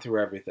 we've gone through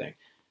everything.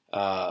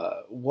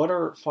 What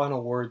are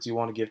final words you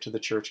want to give to the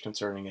church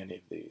concerning any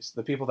of these?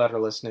 The people that are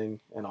listening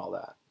and all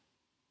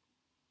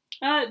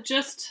that.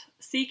 Just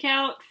seek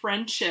out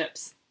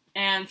friendships,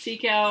 and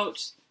seek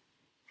out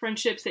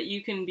friendships that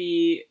you can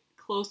be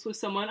close with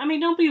someone. I mean,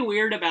 don't be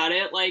weird about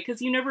it,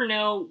 because you never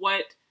know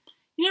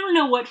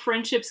what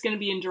friendship's going to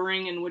be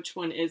enduring and which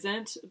one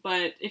isn't.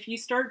 But if you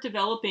start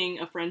developing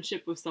a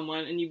friendship with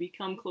someone and you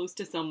become close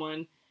to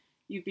someone,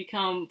 you've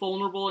become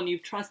vulnerable and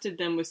you've trusted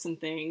them with some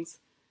things,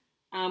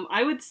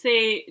 I would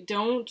say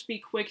don't be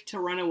quick to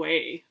run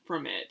away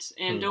from it,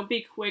 and don't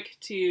be quick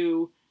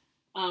to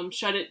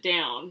shut it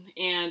down.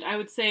 And I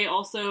would say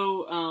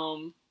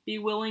also be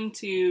willing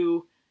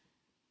to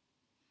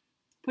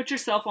put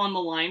yourself on the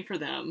line for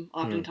them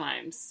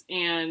oftentimes.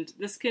 And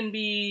this can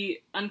be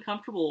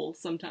uncomfortable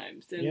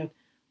sometimes. And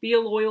be a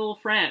loyal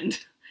friend.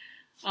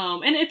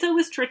 And it's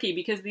always tricky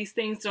because these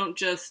things don't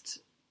just...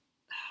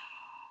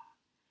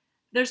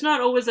 There's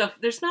not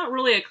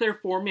really a clear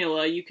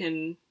formula you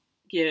can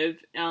give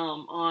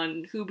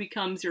on who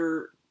becomes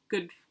your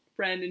good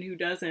friend and who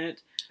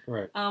doesn't.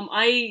 Right.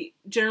 I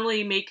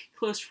generally make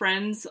close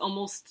friends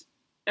almost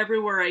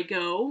everywhere I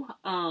go,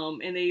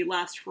 and they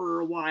last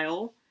for a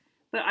while.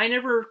 But I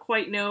never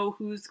quite know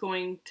who's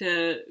going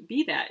to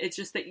be that. It's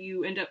just that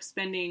you end up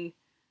spending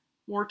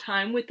more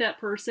time with that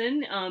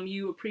person.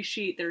 You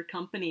appreciate their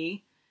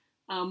company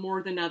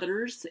more than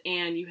others,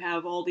 and you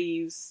have all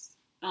these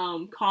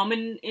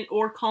common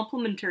or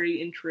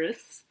complementary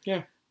interests.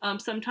 Yeah.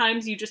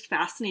 Sometimes you just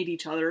fascinate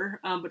each other,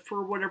 but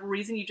for whatever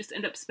reason, you just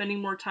end up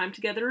spending more time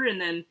together, and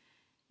then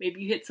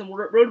maybe you hit some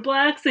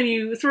roadblocks and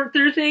you sort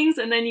through things,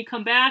 and then you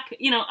come back.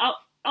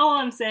 All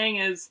I'm saying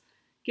is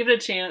give it a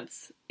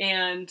chance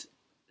and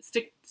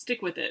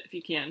stick with it if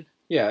you can.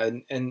 Yeah,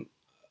 and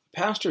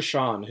Pastor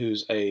Sean,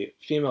 who's a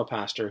female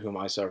pastor whom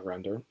I serve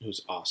under,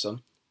 who's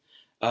awesome,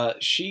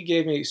 she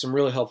gave me some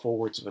really helpful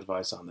words of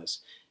advice on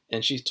this.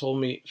 And she told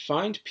me,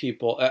 find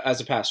people,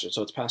 as a pastor,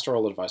 so it's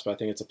pastoral advice, but I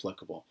think it's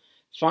applicable.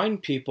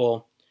 Find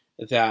people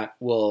that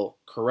will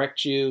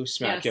correct you,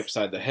 smack you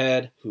upside the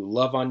head, who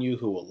love on you,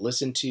 who will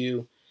listen to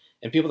you,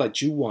 and people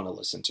that you want to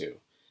listen to.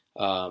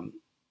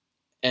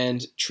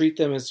 And treat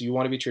them as you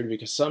want to be treated,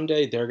 because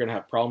someday they're going to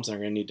have problems and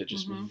they're going to need to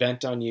just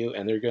vent on you,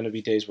 and there are going to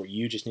be days where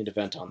you just need to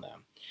vent on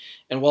them.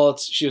 And while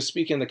she was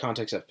speaking in the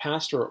context of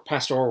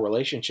pastoral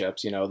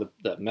relationships,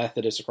 the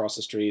Methodist across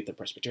the street, the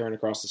Presbyterian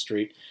across the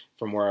street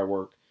from where I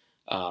work,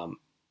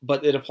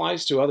 but it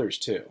applies to others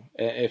too.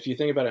 If you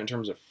think about it in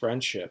terms of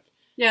friendship.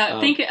 Yeah,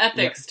 think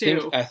ethics too.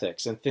 Think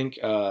ethics and think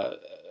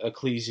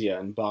ecclesia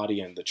and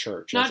body and the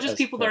church. Not just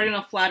people that are going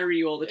to flatter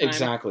you all the time.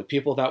 Exactly.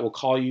 People that will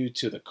call you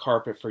to the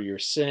carpet for your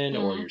sin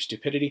or your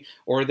stupidity,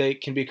 or they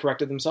can be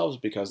corrected themselves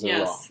because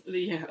they're wrong.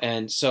 Yeah.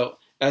 And so,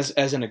 as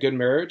in a good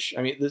marriage,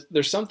 I mean,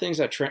 there's some things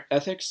that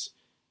ethics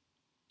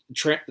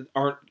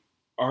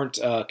aren't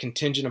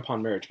contingent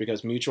upon marriage,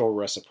 because mutual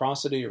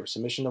reciprocity or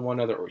submission to one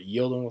another or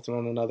yielding with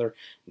one another,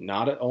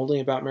 not only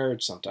about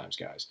marriage sometimes,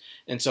 guys.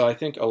 And so I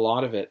think a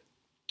lot of it,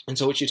 and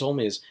so what she told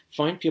me is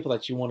find people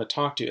that you want to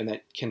talk to and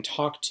that can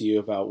talk to you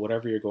about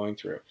whatever you're going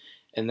through.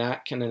 And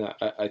that can,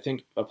 I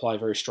think, apply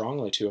very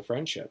strongly to a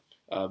friendship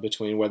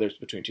between, whether it's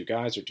between two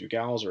guys or two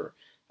gals or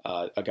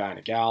a guy and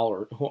a gal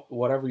or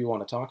whatever you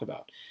want to talk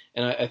about.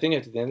 And I think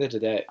at the end of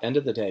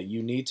the day,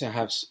 you need to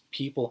have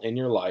people in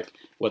your life,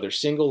 whether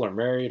single or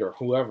married or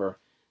whoever,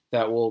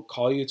 that will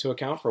call you to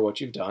account for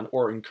what you've done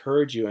or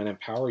encourage you and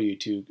empower you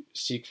to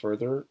seek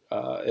further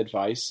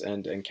advice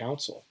and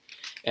counsel.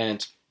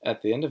 And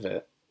at the end of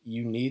it,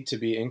 you need to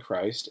be in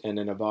Christ and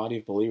in a body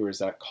of believers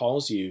that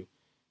calls you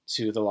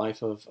to the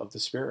life of the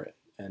Spirit.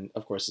 And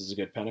of course, it's a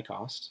good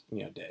Pentecost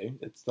day.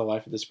 It's the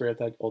life of the Spirit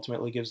that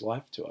ultimately gives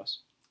life to us.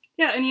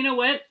 Yeah, and you know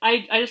what?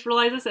 I just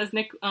realized this as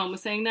Nick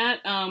was saying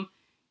that.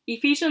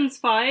 Ephesians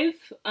 5,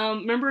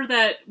 remember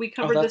that we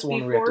covered this before? That's the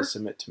one where you have to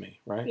submit to me,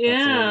 right?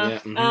 Yeah,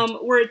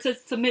 where it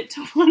says submit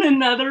to one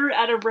another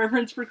out of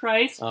reverence for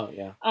Christ. Oh,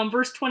 yeah.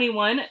 Verse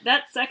 21,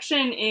 that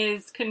section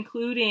is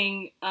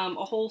concluding a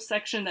whole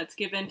section that's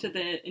given to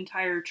the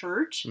entire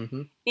church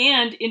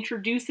and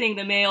introducing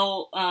the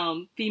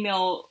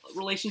male-female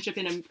relationship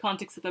in a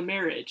context of a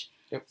marriage.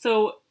 Yep.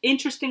 So,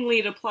 interestingly,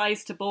 it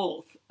applies to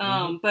both.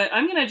 But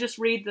I'm going to just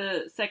read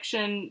the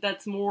section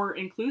that's more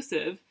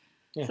inclusive.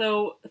 Yeah.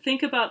 So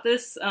think about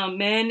this,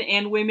 men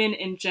and women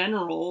in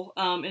general,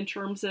 in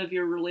terms of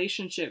your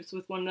relationships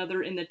with one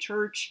another in the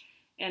church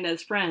and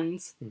as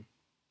friends.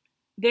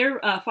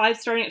 Starting at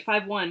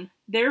 5:1.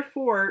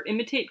 Therefore,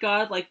 imitate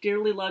God like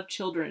dearly loved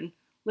children.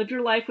 Live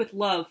your life with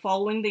love,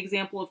 following the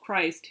example of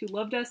Christ, who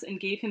loved us and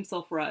gave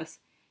himself for us.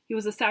 He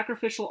was a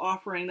sacrificial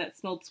offering that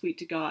smelled sweet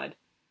to God.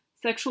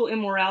 Sexual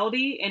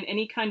immorality and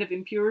any kind of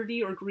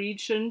impurity or greed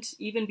shouldn't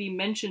even be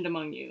mentioned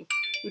among you,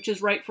 which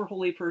is right for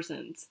holy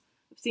persons.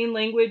 Obscene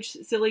language,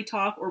 silly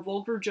talk, or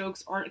vulgar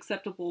jokes aren't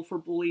acceptable for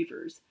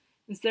believers.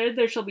 Instead,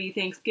 there shall be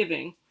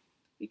thanksgiving.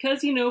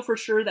 Because you know for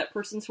sure that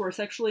persons who are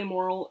sexually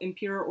immoral,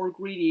 impure, or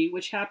greedy,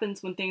 which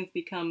happens when things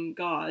become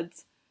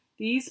gods,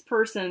 these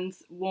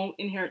persons won't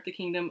inherit the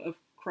kingdom of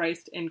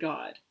Christ and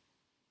God.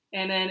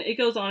 And then it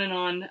goes on,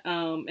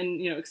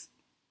 and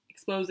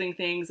exposing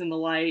things in the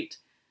light,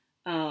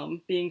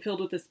 being filled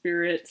with the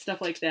Spirit,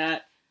 stuff like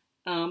that.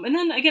 And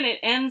then again, it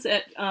ends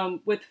at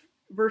with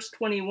verse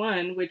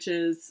 21, which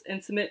is,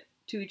 and submit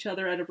to each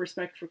other out of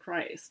respect for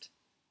Christ.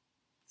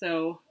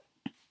 So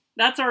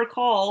that's our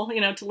call,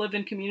 to live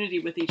in community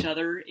with each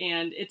other.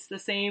 And it's the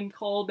same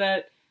call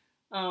that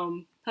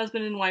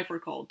husband and wife are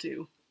called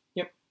to.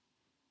 Yep.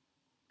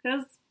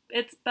 Because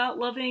it's about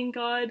loving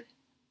God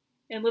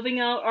and living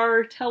out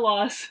our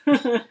telos.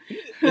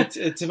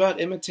 it's about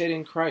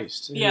imitating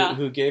Christ,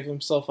 who gave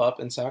himself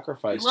up and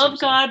sacrificed Love himself.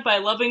 God by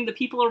loving the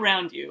people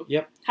around you.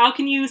 Yep. How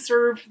can you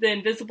serve the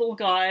invisible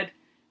God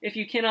if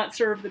you cannot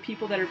serve the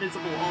people that are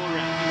visible all around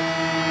you?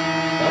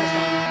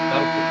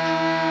 That'll